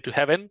still get into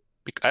heaven.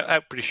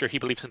 I'm pretty sure he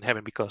believes in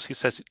heaven because he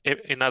says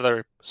in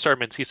other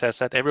sermons, he says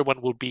that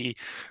everyone will be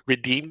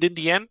redeemed in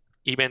the end,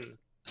 even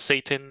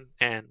Satan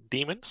and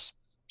demons.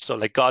 So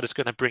like God is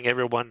going to bring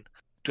everyone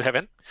to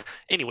heaven.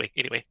 Anyway,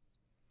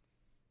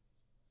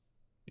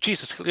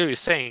 Jesus clearly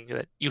is saying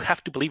that you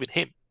have to believe in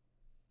him.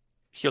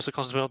 He also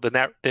comes from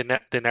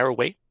the narrow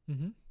way.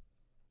 Mm-hmm.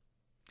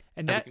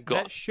 And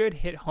that should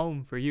hit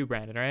home for you,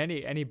 Brandan, or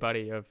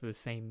anybody of the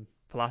same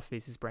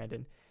philosophies as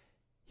Brandan.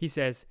 He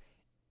says,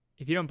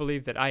 if you don't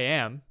believe that I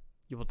am,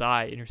 you will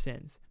die in your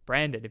sins.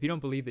 Brandon, if you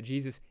don't believe that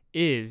Jesus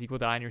is, you will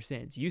die in your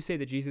sins. You say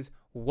that Jesus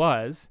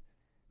was,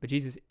 but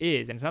Jesus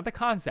is. And it's not the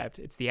concept,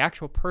 it's the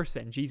actual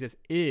person. Jesus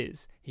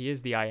is. He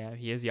is the I am.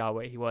 He is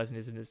Yahweh. He was and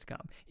is and is to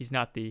come. He's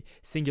not the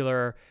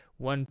singular,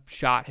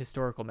 one-shot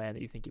historical man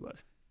that you think he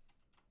was.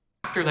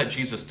 After that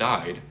Jesus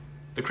died,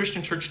 the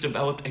Christian church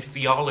developed a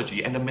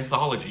theology and a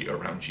mythology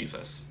around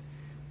Jesus.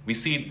 We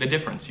see the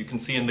difference. You can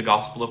see in the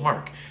Gospel of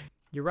Mark.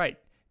 You're right.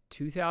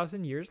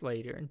 2,000 years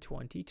later, in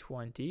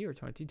 2020 or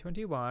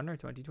 2021 or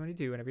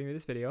 2022, whenever you made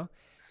this video,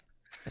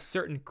 a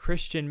certain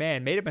Christian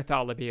man made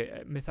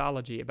a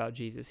mythology about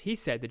Jesus. He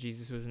said that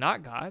Jesus was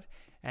not God,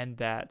 and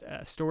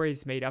that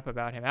stories made up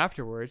about him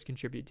afterwards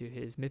contribute to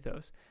his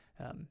mythos.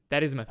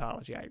 That is a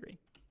mythology, I agree.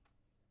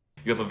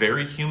 You have a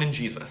very human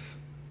Jesus,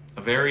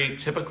 a very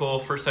typical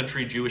first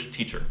century Jewish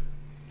teacher.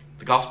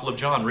 The Gospel of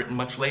John, written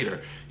much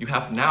later. You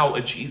have now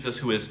a Jesus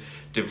who is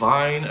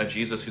divine, a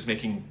Jesus who's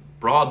making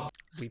broad...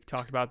 We've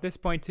talked about this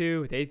point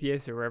too with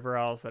atheists or wherever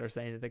else that are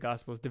saying that the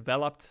gospel is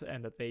developed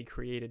and that they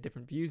created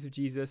different views of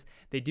Jesus.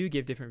 They do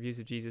give different views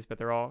of Jesus, but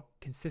they're all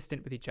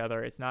consistent with each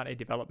other. It's not a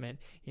development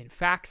in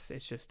facts.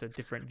 It's just a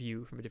different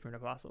view from different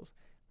apostles,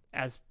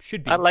 as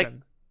should be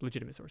from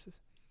legitimate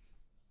sources.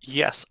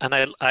 Yes, and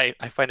I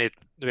find it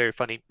very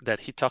funny that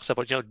he talks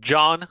about,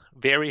 John,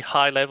 very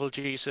high level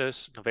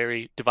Jesus,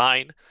 very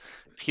divine.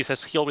 He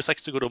says he always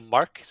likes to go to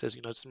Mark. He says,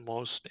 it's the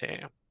most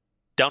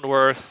down to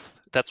earth.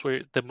 That's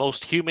where the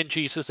most human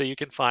Jesus that you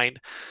can find.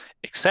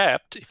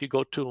 Except if you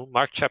go to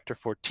Mark chapter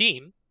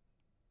 14,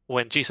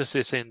 when Jesus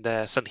is in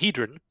the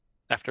Sanhedrin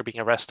after being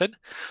arrested,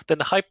 then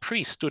the high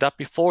priest stood up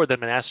before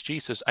them and asked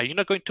Jesus, "Are you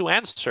not going to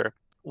answer?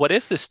 What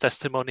is this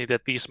testimony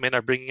that these men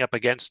are bringing up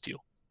against you?"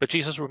 But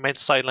Jesus remained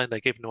silent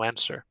and gave no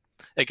answer.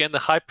 Again, the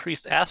high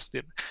priest asked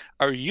him,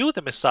 "Are you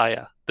the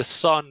Messiah, the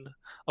Son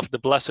of the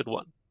Blessed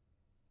One?"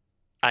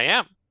 "I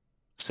am,"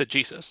 said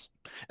Jesus.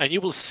 "And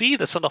you will see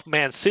the Son of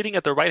Man sitting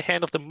at the right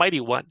hand of the Mighty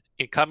One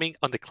and coming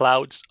on the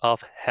clouds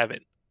of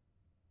heaven."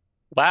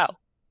 Wow.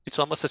 It's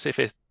almost as if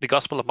the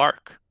Gospel of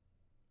Mark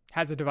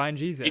has a divine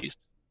Jesus.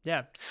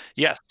 Yeah.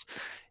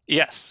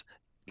 Yes.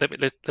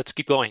 Let's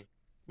keep going.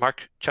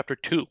 Mark chapter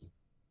 2.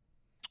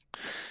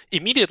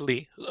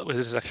 Immediately,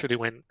 this is actually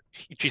when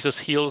Jesus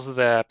heals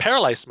the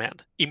paralyzed man.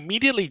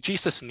 Immediately,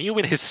 Jesus knew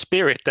in his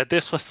spirit that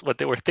this was what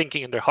they were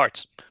thinking in their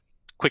hearts.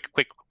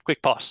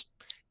 Quick pause.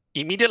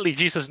 Immediately,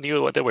 Jesus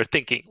knew what they were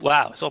thinking.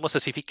 Wow, it's almost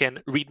as if he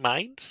can read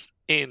minds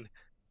in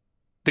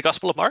the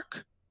Gospel of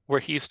Mark, where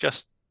he's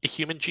just a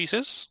human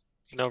Jesus,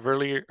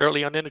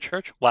 early on in the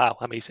church. Wow,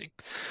 amazing.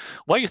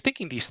 Why are you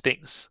thinking these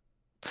things?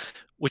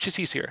 Which is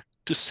easier,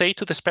 to say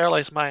to this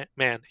paralyzed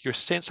man, "Your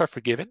sins are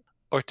forgiven,"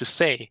 or to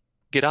say,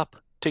 "Get up,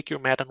 take your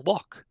mat and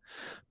walk"?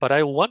 But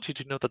I want you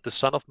to know that the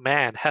Son of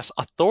Man has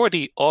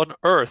authority on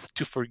earth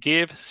to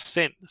forgive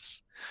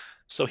sins.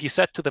 So he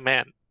said to the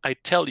man, "I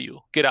tell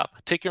you, get up,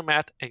 take your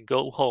mat, and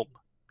go home."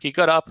 He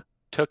got up,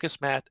 took his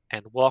mat,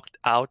 and walked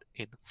out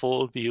in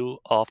full view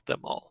of them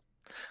all.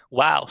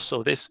 Wow,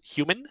 so this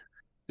human,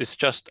 this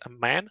just a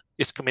man,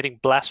 is committing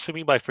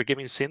blasphemy by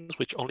forgiving sins,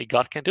 which only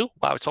God can do?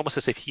 Wow, it's almost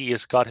as if he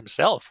is God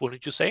himself,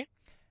 wouldn't you say?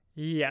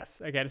 Yes.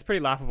 Again, it's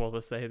pretty laughable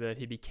to say that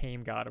he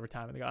became God over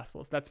time in the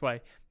Gospels. That's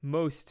why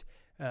most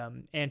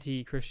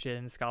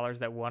anti-Christian scholars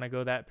that want to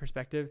go that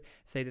perspective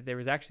say that there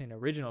was actually an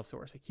original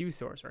source, a Q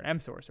source or an M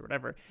source or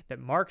whatever, that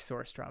Mark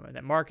sourced from, and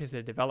that Mark is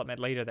a development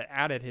later that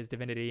added his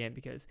divinity in,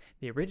 because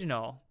the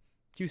original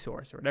Q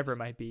source or whatever it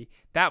might be,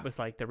 that was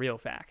like the real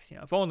facts.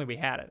 If only we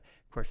had it.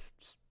 Of course,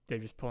 they're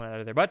just pulling it out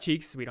of their butt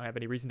cheeks. We don't have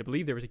any reason to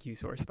believe there was a Q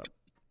source, but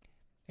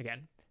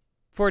again,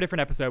 for a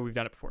different episode, we've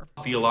done it before.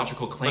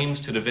 Theological claims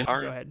to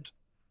divinity. Go ahead.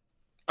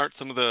 Aren't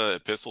some of the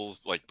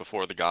epistles like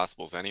before the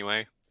Gospels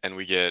anyway? And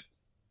we get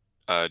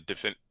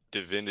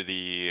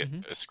divinity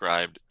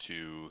ascribed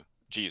to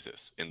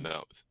Jesus in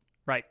those.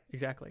 Right,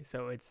 exactly.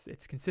 So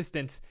it's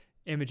consistent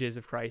images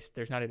of Christ.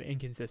 There's not an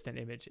inconsistent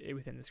image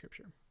within the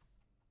scripture.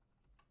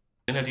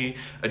 Divinity,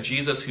 a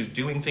Jesus who's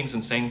doing things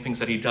and saying things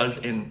that he does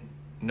in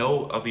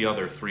no of the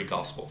other three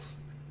Gospels.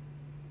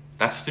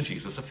 That's the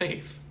Jesus of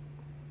faith.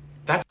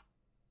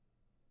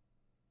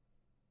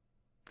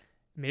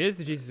 It is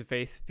the Jesus of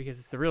faith because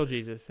it's the real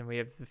Jesus, and we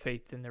have the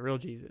faith in the real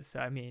Jesus.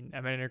 So, I'm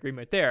in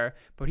agreement there.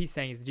 But what he's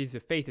saying is the Jesus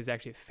of faith is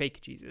actually a fake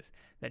Jesus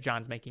that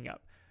John's making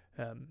up.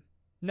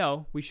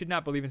 No, we should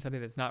not believe in something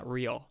that's not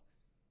real,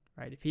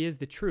 right? If he is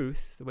the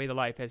truth, the way, the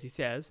life, as he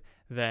says,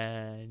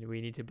 then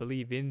we need to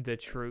believe in the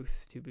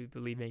truth to be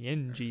believing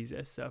in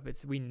Jesus. So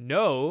if we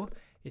know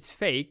it's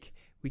fake,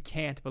 we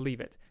can't believe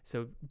it.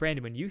 So,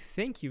 Brandon, when you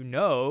think you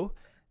know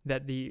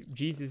that the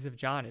Jesus of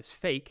John is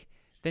fake,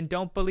 then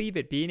don't believe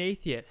it. Be an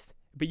atheist.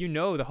 But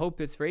the hope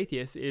that's for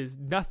atheists is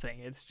nothing.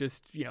 It's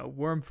just,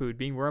 worm food,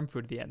 being worm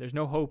food at the end. There's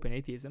no hope in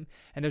atheism,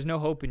 and there's no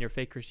hope in your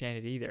fake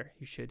Christianity either.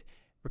 You should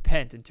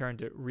repent and turn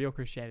to real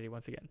Christianity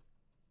once again.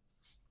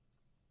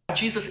 That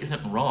Jesus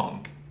isn't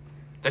wrong.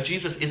 That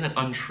Jesus isn't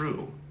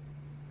untrue.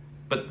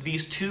 But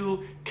these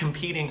two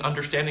competing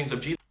understandings of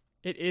Jesus.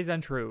 It is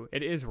untrue.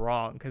 It is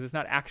wrong because it's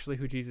not actually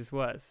who Jesus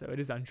was. So it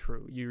is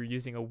untrue. You're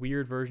using a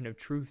weird version of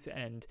truth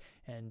and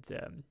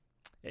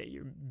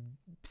you're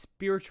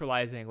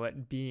spiritualizing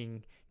what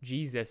being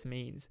Jesus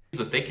means.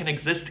 They can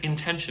exist in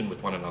tension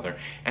with one another,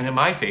 and in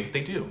my faith,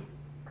 they do.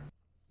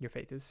 Your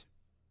faith is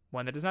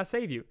one that does not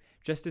save you.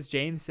 Just as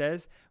James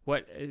says,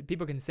 what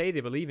people can say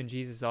they believe in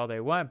Jesus all they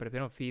want, but if they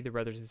don't feed their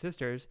brothers and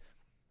sisters,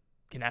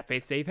 can that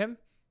faith save him?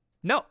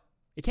 No,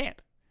 it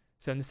can't.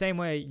 So in the same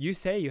way, you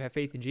say you have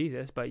faith in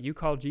Jesus, but you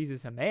call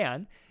Jesus a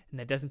man and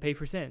that doesn't pay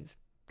for sins.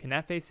 Can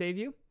that faith save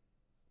you?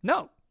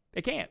 No,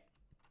 it can't.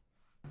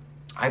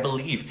 I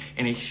believe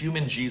in a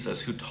human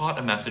Jesus who taught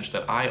a message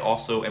that I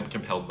also am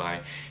compelled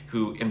by,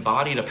 who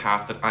embodied a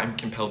path that I'm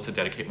compelled to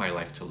dedicate my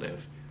life to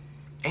live.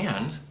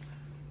 And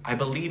I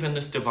believe in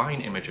this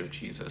divine image of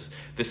Jesus,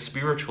 this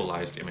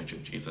spiritualized image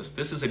of Jesus.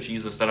 This is a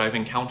Jesus that I've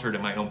encountered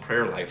in my own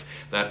prayer life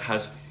that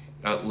has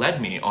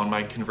led me on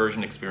my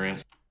conversion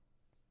experience.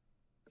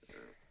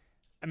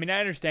 I mean,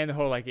 I understand the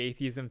whole like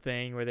atheism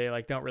thing where they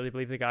like don't really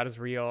believe that God is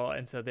real,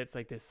 and so that's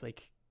like this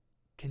like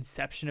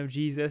conception of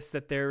Jesus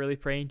that they're really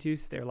praying to.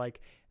 So they're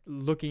like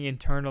looking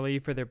internally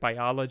for their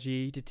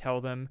biology to tell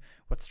them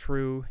what's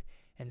true,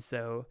 and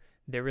so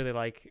they're really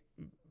like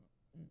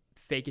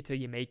fake it till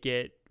you make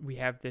it. We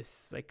have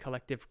this like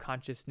collective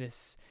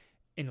consciousness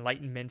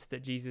enlightenment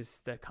that Jesus,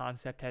 the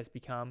concept, has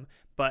become,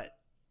 but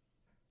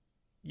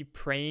you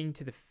praying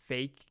to the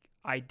fake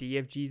idea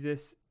of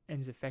Jesus and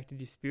has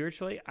affected you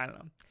spiritually. I don't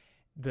know.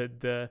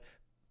 The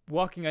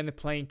walking on the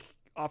plank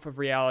off of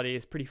reality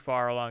is pretty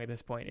far along at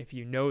this point. If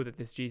you know that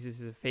this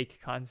Jesus is a fake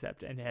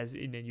concept and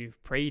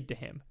you've prayed to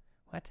him,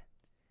 what?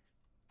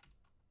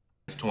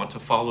 To want to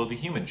follow the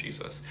human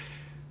Jesus.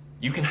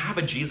 You can have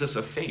a Jesus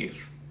of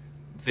faith,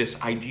 this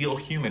ideal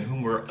human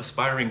whom we're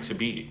aspiring to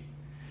be.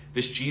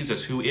 This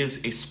Jesus who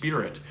is a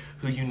spirit,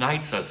 who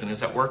unites us and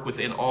is at work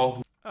within all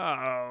who...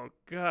 Oh,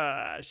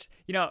 gosh.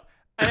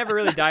 I never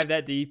really dived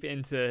that deep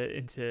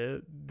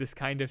into this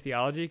kind of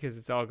theology because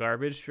it's all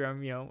garbage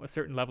from, a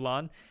certain level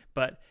on.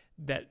 But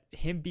that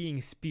him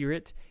being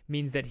spirit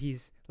means that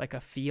he's like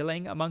a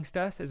feeling amongst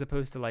us as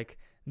opposed to like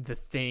the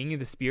thing,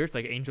 the spirits,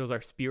 like angels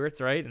are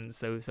spirits, right? And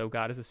so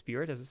God is a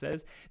spirit, as it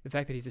says. The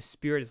fact that he's a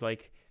spirit is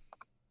like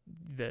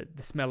the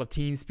smell of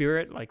teen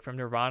spirit, like from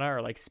Nirvana,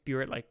 or like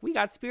spirit, like we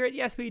got spirit.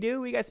 Yes, we do.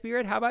 We got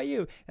spirit. How about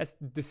you? That's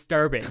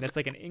disturbing. That's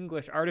like an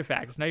English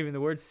artifact. It's not even the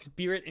word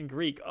spirit in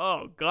Greek.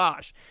 Oh,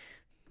 gosh.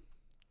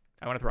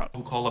 I want to throw up.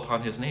 Who call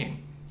upon his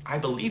name. I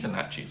believe in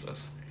that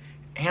Jesus.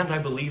 And I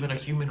believe in a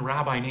human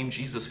rabbi named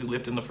Jesus who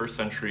lived in the first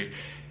century.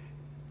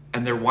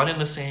 And they're one and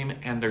the same,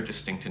 and they're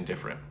distinct and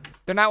different.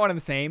 They're not one and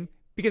the same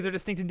because they're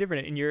distinct and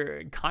different in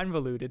your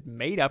convoluted,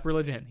 made-up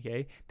religion,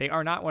 okay? They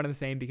are not one and the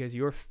same because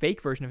your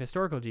fake version of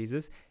historical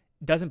Jesus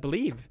doesn't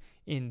believe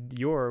in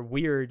your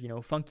weird,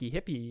 funky,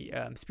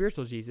 hippie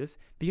spiritual Jesus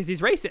because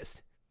he's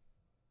racist,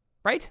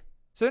 right?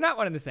 So they're not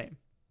one and the same.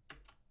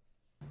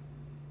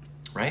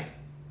 Right?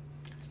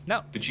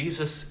 No. The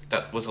Jesus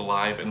that was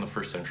alive in the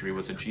first century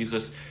was a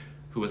Jesus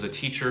who was a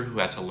teacher who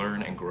had to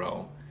learn and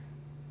grow.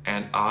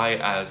 And I,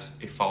 as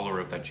a follower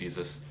of that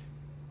Jesus,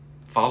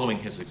 following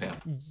his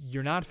example.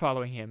 You're not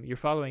following him. You're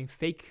following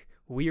fake,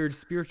 weird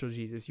spiritual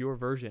Jesus, your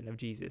version of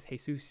Jesus.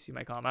 Jesus, you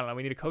might call him. I don't know.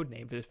 We need a code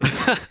name for this.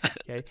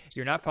 Okay?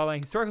 You're not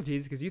following historical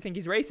Jesus because you think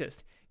he's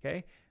racist.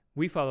 Okay?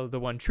 We follow the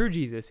one true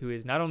Jesus who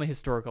is not only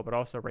historical but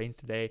also reigns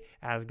today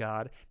as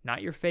God,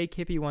 not your fake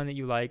hippie one that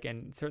you like,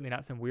 and certainly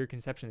not some weird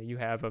conception that you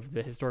have of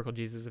the historical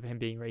Jesus of him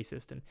being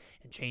racist and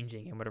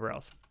changing and whatever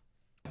else.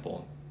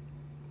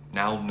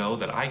 Now know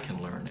that I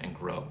can learn and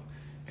grow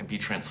and be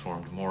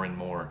transformed more and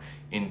more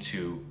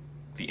into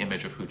the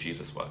image of who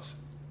Jesus was.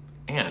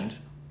 And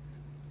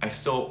I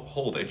still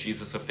hold a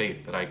Jesus of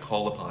faith that I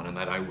call upon and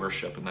that I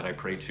worship and that I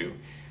pray to.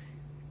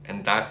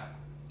 And that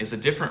is a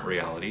different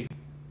reality,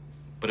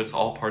 but it's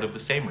all part of the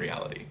same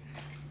reality.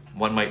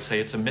 One might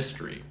say it's a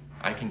mystery.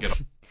 I can get...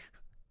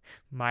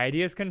 My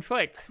ideas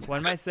conflict.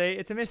 One might say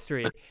it's a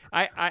mystery.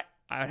 I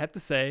would have to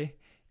say,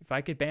 if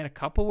I could ban a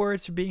couple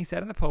words from being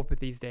said in the pulpit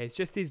these days,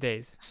 just these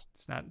days,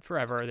 it's not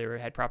forever,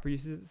 they had proper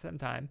uses at some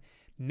time.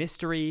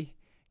 Mystery,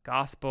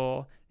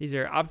 gospel, these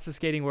are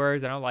obfuscating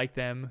words. I don't like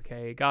them.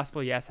 Okay,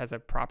 gospel, yes, has a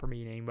proper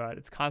meaning, but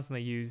it's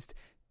constantly used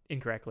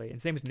incorrectly.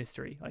 And same with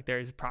mystery. Like there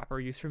is a proper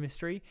use for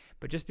mystery,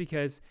 but just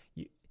because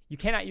you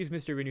cannot use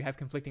mystery when you have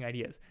conflicting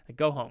ideas. Like,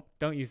 go home.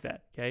 Don't use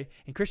that, okay?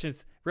 And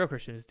Christians, real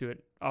Christians, do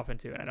it often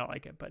too, and I don't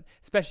like it. But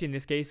especially in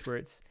this case where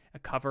it's a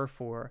cover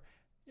for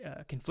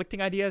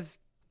conflicting ideas,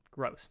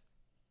 gross.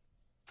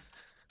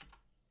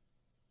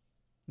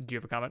 Do you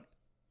have a comment?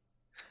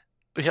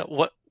 Yeah,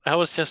 what? I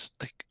was just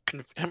like,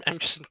 I'm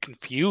just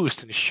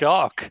confused and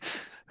shocked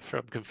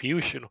from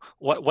confusion.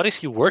 What is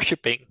he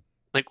worshiping?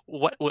 Like,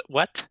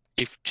 what?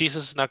 If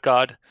Jesus is not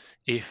God,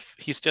 if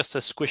he's just a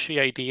squishy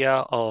idea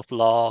of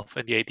love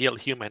and the ideal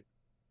human,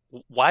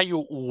 why are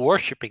you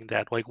worshiping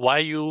that? Like, why are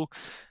you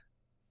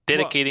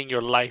dedicating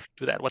your life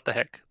to that? What the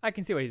heck? I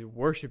can see why he's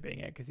worshiping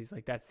it, because he's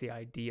like, that's the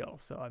ideal.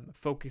 So I'm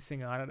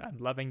focusing on it. I'm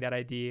loving that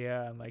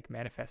idea. I'm like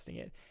manifesting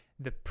it.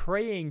 The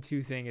praying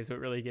to thing is what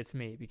really gets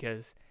me,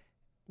 because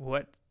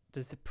what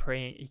does the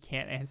praying? He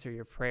can't answer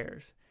your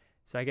prayers.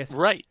 So I guess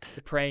Right.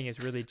 the praying is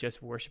really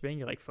just worshiping.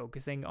 You're like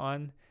focusing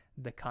on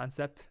the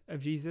concept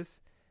of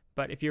Jesus.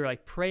 But if you're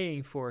like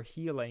praying for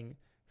healing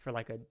for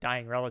like a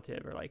dying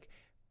relative, or like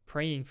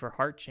praying for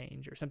heart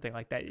change or something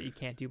like that you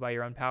can't do by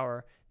your own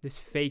power, this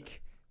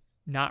fake,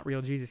 not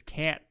real Jesus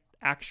can't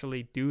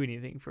actually do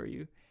anything for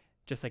you.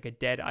 Just like a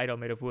dead idol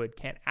made of wood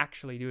can't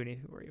actually do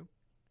anything for you.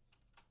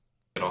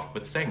 Get off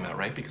with saying that,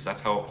 right? Because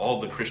that's how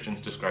all the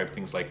Christians describe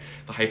things like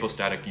the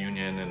hypostatic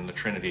union and the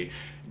Trinity.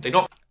 They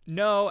don't.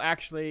 No,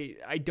 actually,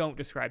 I don't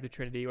describe the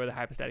Trinity or the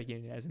hypostatic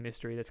union as a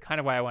mystery. That's kind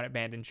of why I want it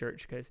banned in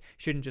church, because you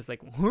shouldn't just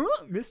like,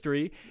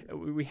 mystery.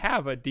 We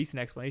have a decent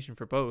explanation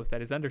for both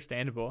that is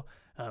understandable.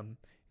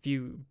 If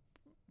you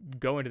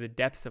go into the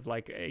depths of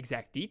like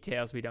exact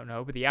details, we don't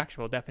know, but the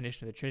actual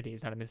definition of the Trinity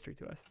is not a mystery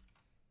to us.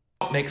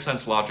 Make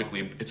sense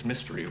logically, it's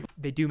mystery.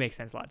 They do make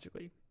sense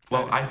logically.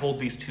 Well, I hold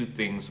these two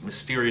things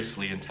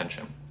mysteriously in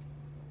tension.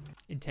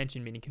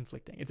 Intention meaning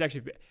conflicting. It's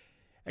actually,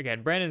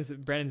 again, Brandon's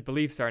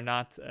beliefs are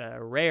not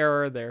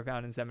rare. They're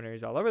found in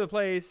seminaries all over the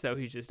place. So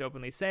he's just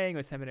openly saying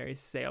what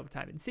seminaries say all the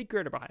time in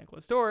secret or behind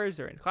closed doors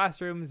or in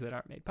classrooms that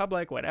aren't made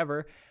public,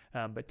 whatever.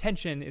 But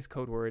tension is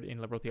code word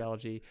in liberal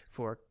theology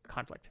for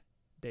conflict.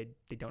 They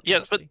don't.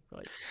 Yes, but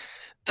relate.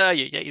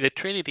 The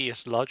Trinity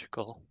is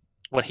logical.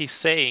 What he's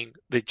saying,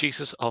 the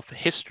Jesus of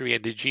history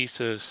and the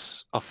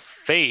Jesus of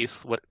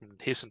faith, what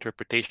his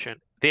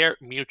interpretation, they're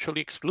mutually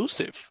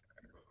exclusive.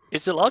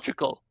 It's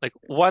illogical. Like,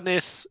 one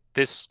is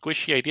this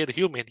squishy idea of the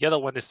human, the other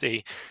one is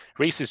a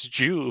racist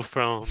Jew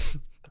from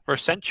the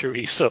first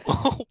century. So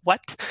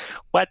what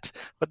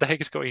the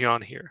heck is going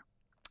on here?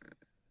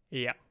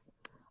 Yeah.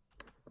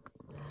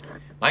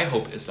 My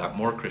hope is that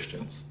more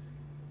Christians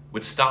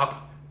would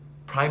stop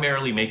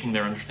primarily making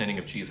their understanding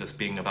of Jesus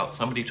being about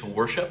somebody to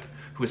worship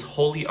who is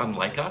wholly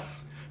unlike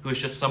us, who is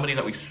just somebody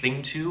that we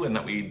sing to and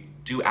that we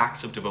do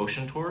acts of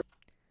devotion toward.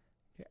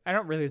 I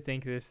don't really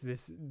think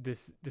this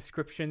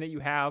description that you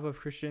have of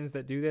Christians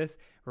that do this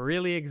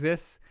really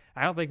exists.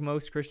 I don't think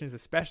most Christians,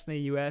 especially in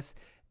the U.S.,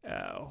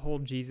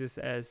 hold Jesus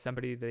as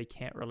somebody that they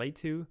can't relate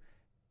to.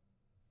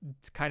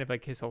 It's kind of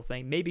like his whole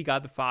thing. Maybe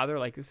God the Father,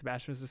 like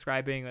Sebastian was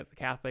describing, with the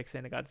Catholics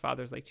saying that God the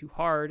Father is like too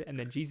hard, and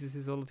then Jesus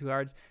is a little too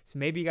hard. So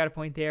maybe you got a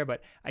point there,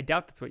 but I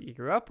doubt that's what you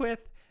grew up with.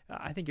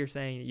 I think you're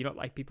saying that you don't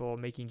like people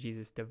making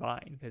Jesus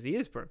divine because he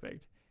is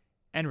perfect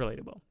and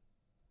relatable.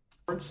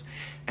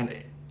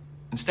 And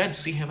instead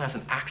see him as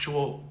an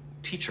actual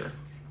teacher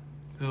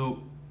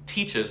who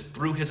teaches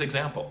through his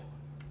example,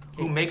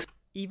 who makes...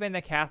 Even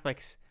the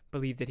Catholics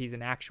believe that he's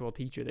an actual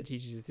teacher that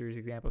teaches through his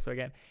example. So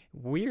again,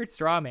 weird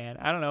straw man.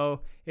 I don't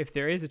know if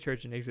there is a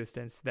church in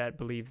existence that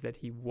believes that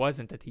he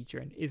wasn't a teacher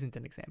and isn't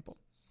an example.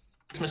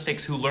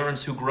 Mistakes, who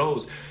learns, who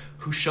grows,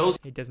 who shows...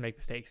 He does make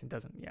mistakes and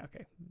doesn't... Yeah,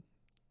 okay.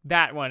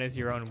 That one is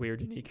your own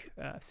weird, unique,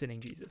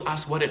 sinning Jesus.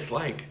 Us what it's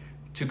like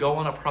to go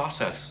on a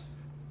process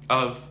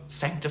of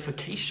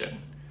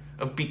sanctification,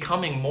 of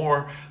becoming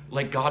more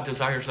like God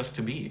desires us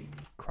to be.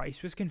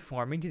 Christ was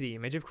conforming to the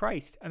image of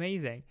Christ.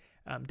 Amazing.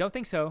 Don't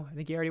think so. I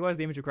think he already was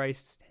the image of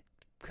Christ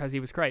because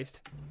he was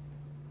Christ.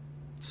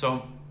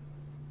 So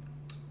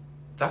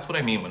that's what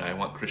I mean when I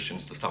want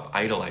Christians to stop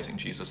idolizing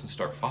Jesus and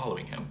start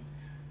following him.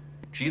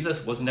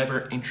 Jesus was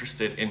never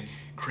interested in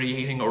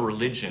creating a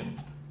religion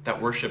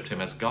that worshipped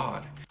him as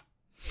God.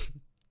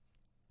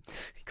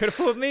 Could have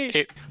fooled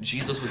me.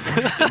 Jesus was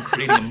interested in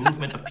creating a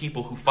movement of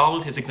people who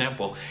followed his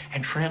example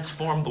and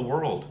transformed the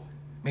world,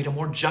 made a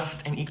more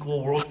just and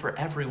equal world for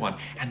everyone.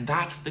 And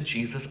that's the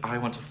Jesus I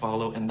want to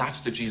follow, and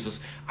that's the Jesus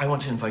I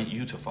want to invite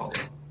you to follow.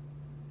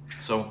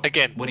 So,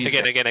 what do you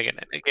say?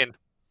 Again.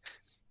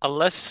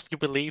 Unless you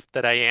believe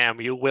that I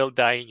am, you will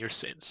die in your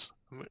sins.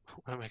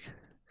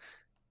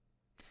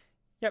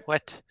 Yep.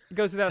 What? It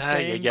goes without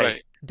saying.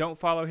 Right. Don't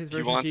follow his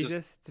version of wants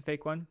Jesus. It's a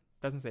fake one.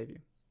 Doesn't save you.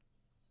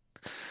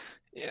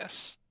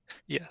 Yes.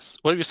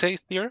 What do you say,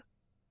 Theo?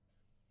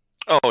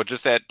 Oh,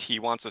 just that he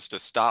wants us to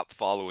stop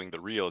following the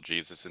real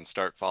Jesus and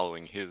start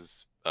following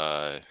his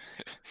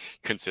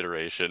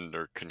consideration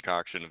or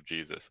concoction of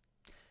Jesus.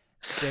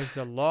 There's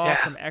a law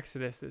from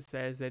Exodus that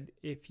says that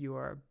if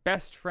your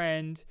best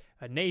friend,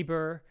 a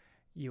neighbor,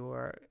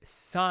 your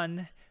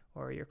son,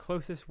 or your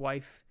closest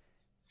wife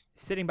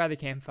sitting by the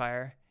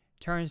campfire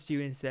turns to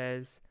you and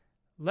says,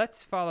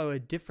 let's follow a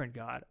different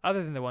God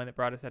other than the one that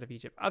brought us out of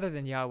Egypt, other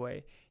than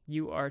Yahweh,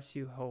 you are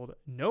to hold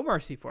no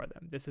mercy for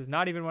them. This is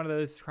not even one of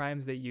those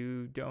crimes that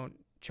you don't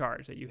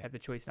charge, that you have the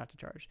choice not to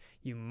charge.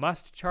 You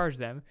must charge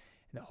them,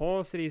 and the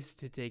whole city is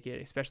to take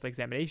a special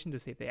examination to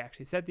see if they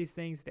actually said these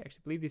things, if they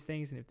actually believe these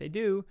things, and if they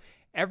do,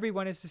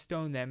 everyone is to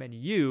stone them, and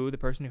you, the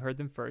person who heard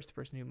them first, the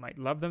person who might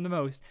love them the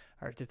most,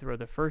 are to throw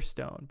the first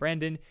stone.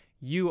 Brandon,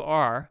 you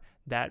are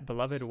that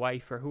beloved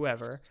wife or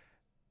whoever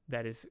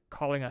that is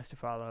calling us to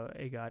follow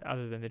a God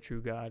other than the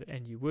true God,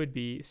 and you would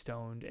be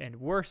stoned, and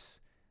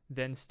worse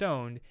than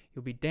stoned,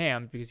 you'll be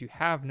damned because you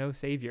have no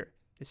savior.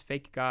 This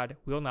fake God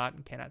will not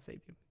and cannot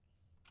save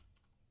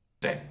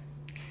you.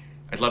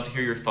 I'd love to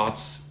hear your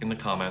thoughts in the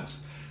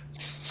comments.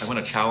 I want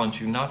to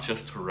challenge you not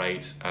just to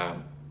write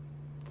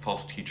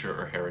false teacher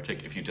or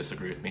heretic if you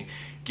disagree with me.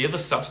 Give a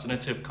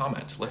substantive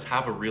comment. Let's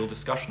have a real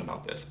discussion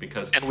about this,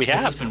 because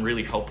this has been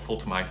really helpful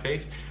to my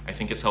faith. I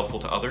think it's helpful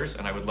to others,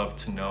 and I would love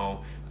to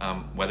know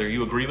whether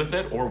you agree with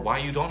it or why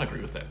you don't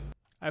agree with it.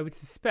 I would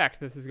suspect,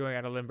 this is going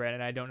out of limb,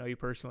 Brandan, I don't know you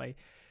personally,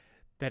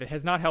 that it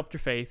has not helped your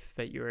faith,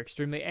 that you're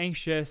extremely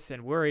anxious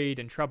and worried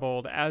and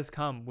troubled, as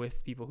come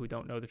with people who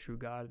don't know the true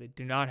God. They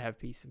do not have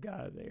peace of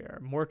God. They are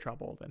more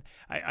troubled. And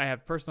I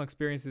have personal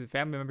experiences with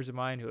family members of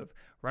mine who have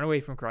run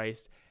away from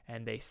Christ,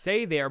 and they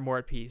say they are more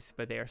at peace,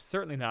 but they are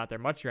certainly not. They're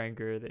much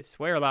younger. They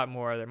swear a lot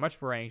more. They're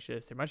much more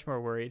anxious. They're much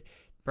more worried.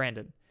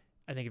 Brandan,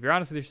 I think if you're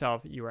honest with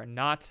yourself, you are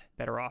not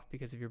better off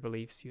because of your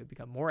beliefs. You have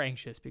become more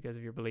anxious because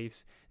of your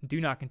beliefs. Do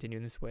not continue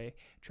in this way.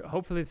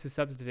 Hopefully this is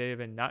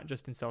substantive and not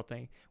just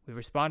insulting. We've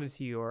responded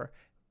to your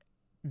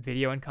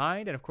video in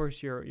kind, and of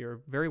course you're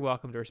very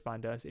welcome to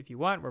respond to us if you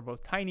want. We're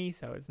both tiny,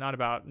 so it's not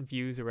about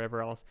views or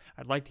whatever else.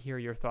 I'd like to hear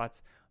your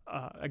thoughts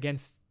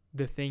against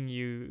the thing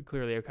you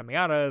clearly are coming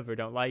out of or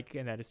don't like,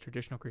 and that is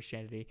traditional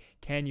Christianity.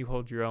 Can you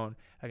hold your own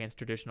against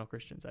traditional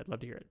Christians? I'd love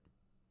to hear it.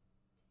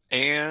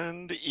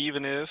 And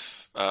even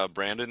if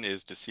Brandan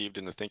is deceived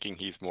into thinking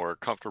he's more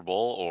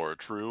comfortable or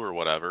true or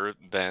whatever,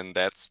 then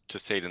that's to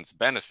Satan's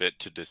benefit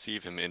to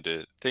deceive him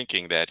into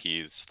thinking that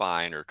he's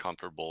fine or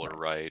comfortable or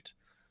right.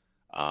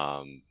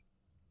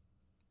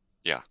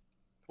 Yeah,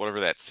 whatever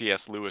that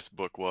C.S. Lewis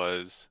book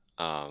was.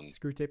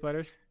 Screw tape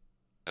letters?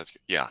 That's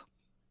yeah.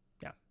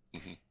 Yeah.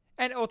 Mm-hmm.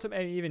 And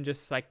ultimately, even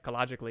just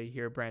psychologically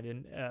here,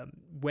 Brandan,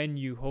 when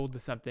you hold to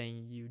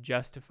something, you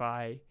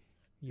justify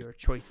your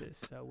choices.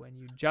 So when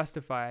you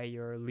justify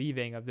your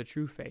leaving of the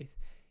true faith,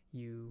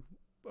 you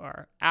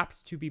are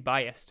apt to be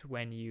biased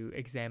when you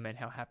examine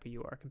how happy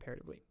you are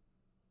comparatively.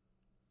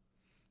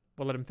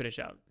 We'll let him finish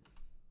out.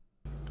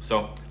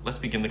 So let's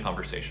begin the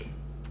conversation.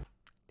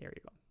 There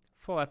you go.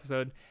 Full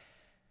episode.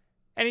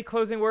 Any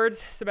closing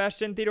words,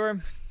 Sebastian, Theodore?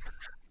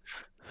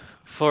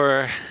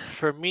 For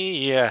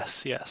me,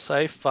 yes.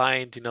 I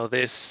find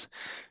the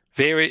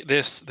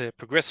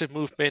progressive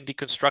movement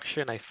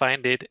deconstruction. I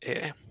find it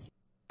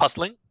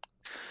puzzling,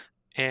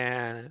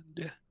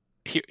 and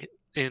here,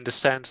 in the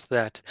sense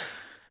that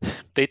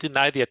they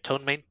deny the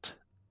atonement,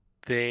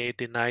 they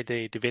deny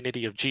the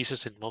divinity of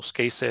Jesus in most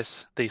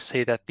cases. They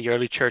say that the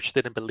early church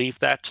didn't believe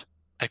that.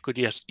 I could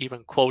just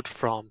even quote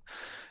from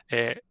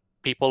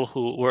people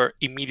who were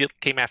immediately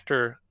came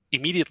after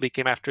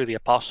the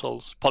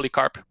apostles.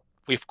 Polycarp,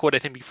 we've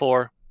quoted him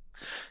before.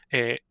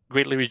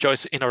 Greatly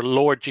rejoice in our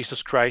Lord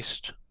Jesus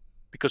Christ,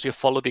 because you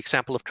follow the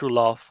example of true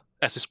love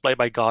as displayed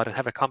by God, and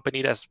have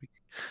accompanied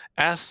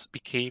as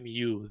became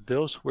you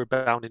those who were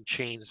bound in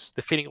chains,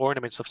 the fitting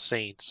ornaments of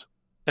saints,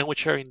 and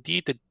which are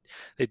indeed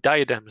the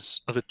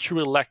diadems of the true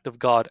elect of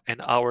God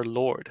and our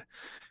Lord.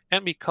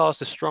 And because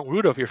the strong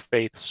root of your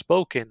faith,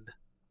 spoken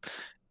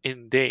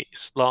in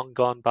days long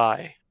gone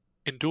by,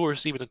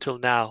 endures even until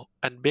now,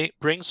 and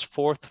brings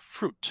forth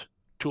fruit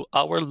to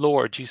our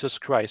Lord Jesus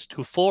Christ,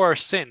 who for our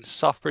sins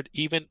suffered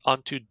even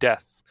unto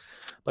death,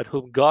 but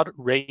whom God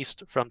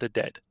raised from the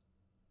dead.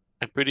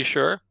 I'm pretty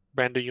sure,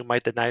 Brandan, you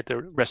might deny the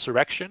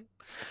resurrection.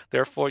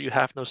 Therefore, you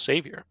have no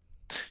savior.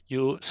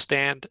 You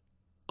stand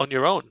on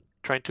your own,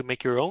 trying to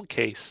make your own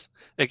case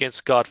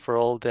against God for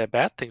all the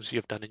bad things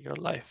you've done in your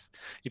life.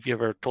 If you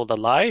ever told a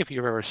lie, if you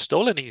ever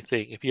stolen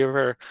anything, if you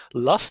ever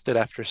lusted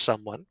after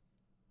someone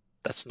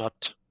that's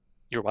not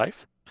your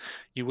wife,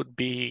 you would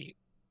be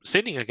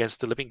sinning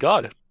against the living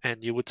God,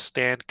 and you would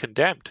stand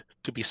condemned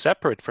to be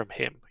separate from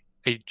him.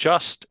 A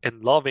just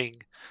and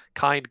loving,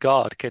 kind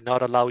God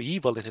cannot allow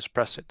evil in his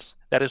presence.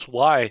 That is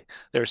why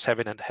there's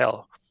heaven and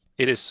hell.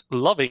 It is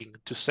loving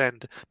to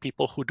send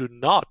people who do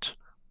not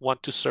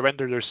want to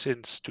surrender their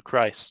sins to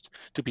Christ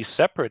to be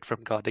separate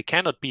from God. They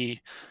cannot be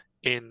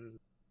in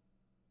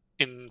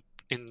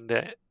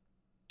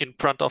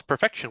front of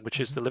perfection,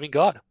 which is the living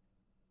God.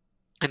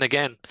 And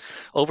again,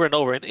 over and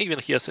over, and even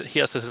he has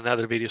this in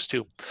other videos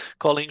too,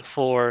 calling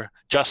for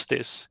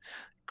justice,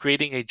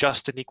 creating a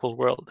just and equal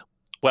world.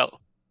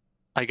 Well,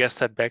 I guess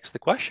that begs the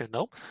question,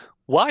 no?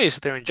 Why is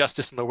there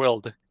injustice in the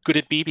world? Could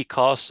it be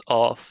because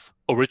of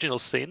original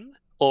sin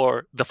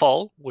or the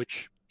fall,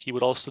 which he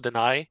would also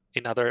deny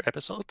in other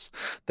episodes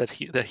that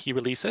he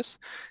releases?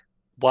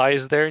 Why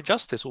is there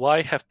injustice?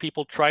 Why have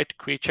people tried to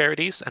create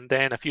charities, and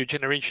then a few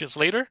generations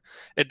later,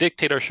 a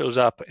dictator shows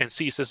up and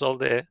seizes all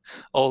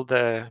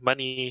the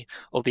money,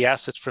 all the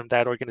assets from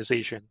that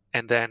organization,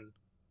 and then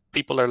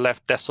people are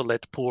left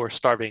desolate, poor,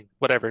 starving,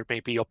 whatever it may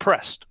be,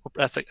 oppressed.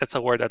 That's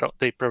a word that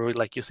they probably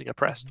like using,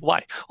 oppressed.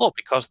 Why? Oh,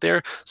 because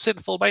they're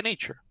sinful by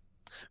nature.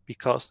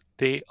 Because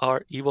they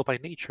are evil by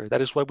nature.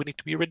 That is why we need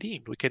to be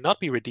redeemed. We cannot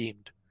be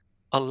redeemed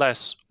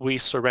unless we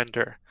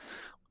surrender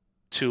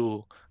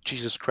to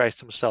Jesus Christ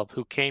himself,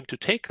 who came to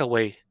take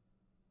away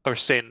our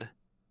sin.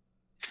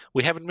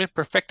 We haven't been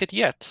perfected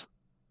yet,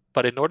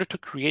 but in order to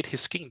create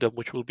his kingdom,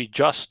 which will be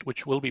just,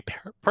 which will be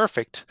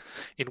perfect,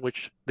 in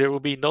which there will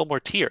be no more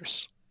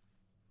tears,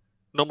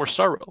 no more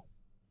sorrow,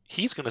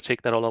 he's going to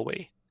take that all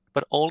away.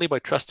 but only by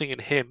trusting in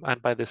Him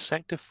and by the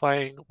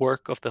sanctifying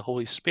work of the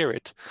Holy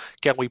Spirit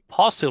can we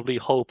possibly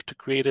hope to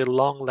create a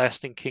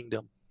long-lasting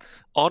kingdom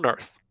on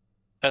earth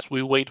as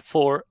we wait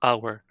for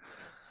our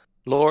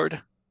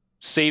Lord,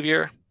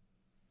 Savior,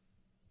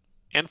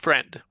 and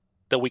friend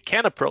that we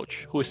can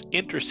approach, who is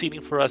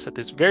interceding for us at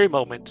this very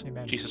moment,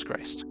 Amen. Jesus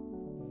Christ.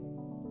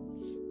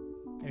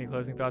 Any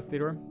closing thoughts,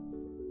 Theodore?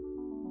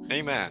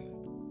 Amen.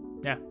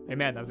 Yeah,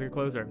 amen. That was a good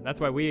closer.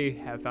 That's why we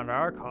have found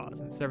our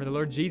cause in serving the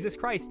Lord Jesus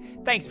Christ.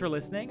 Thanks for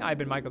listening. I've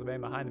been Michael the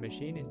Man behind the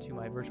machine, and to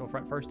my virtual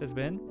front first has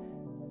been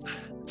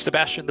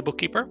Sebastian the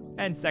bookkeeper.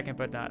 And second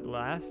but not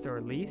last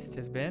or least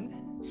has been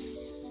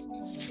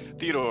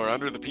Theodore,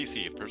 under the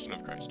PC, the person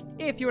of Christ.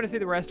 If you want to see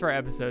the rest of our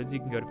episodes,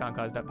 you can go to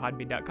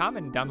foundcause.podbean.com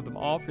and download them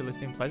all for your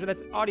listening pleasure.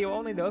 That's audio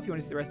only, though. If you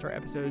want to see the rest of our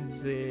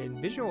episodes in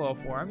visual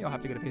form, you'll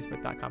have to go to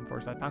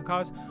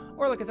facebook.com/foundcause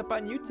or look us up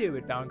on YouTube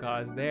at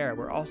foundcause there.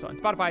 We're also on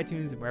Spotify,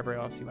 iTunes, and wherever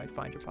else you might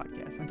find your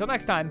podcasts. Until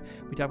next time,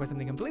 we talk about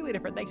something completely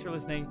different. Thanks for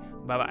listening.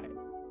 Bye-bye.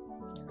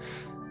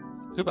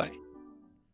 Goodbye.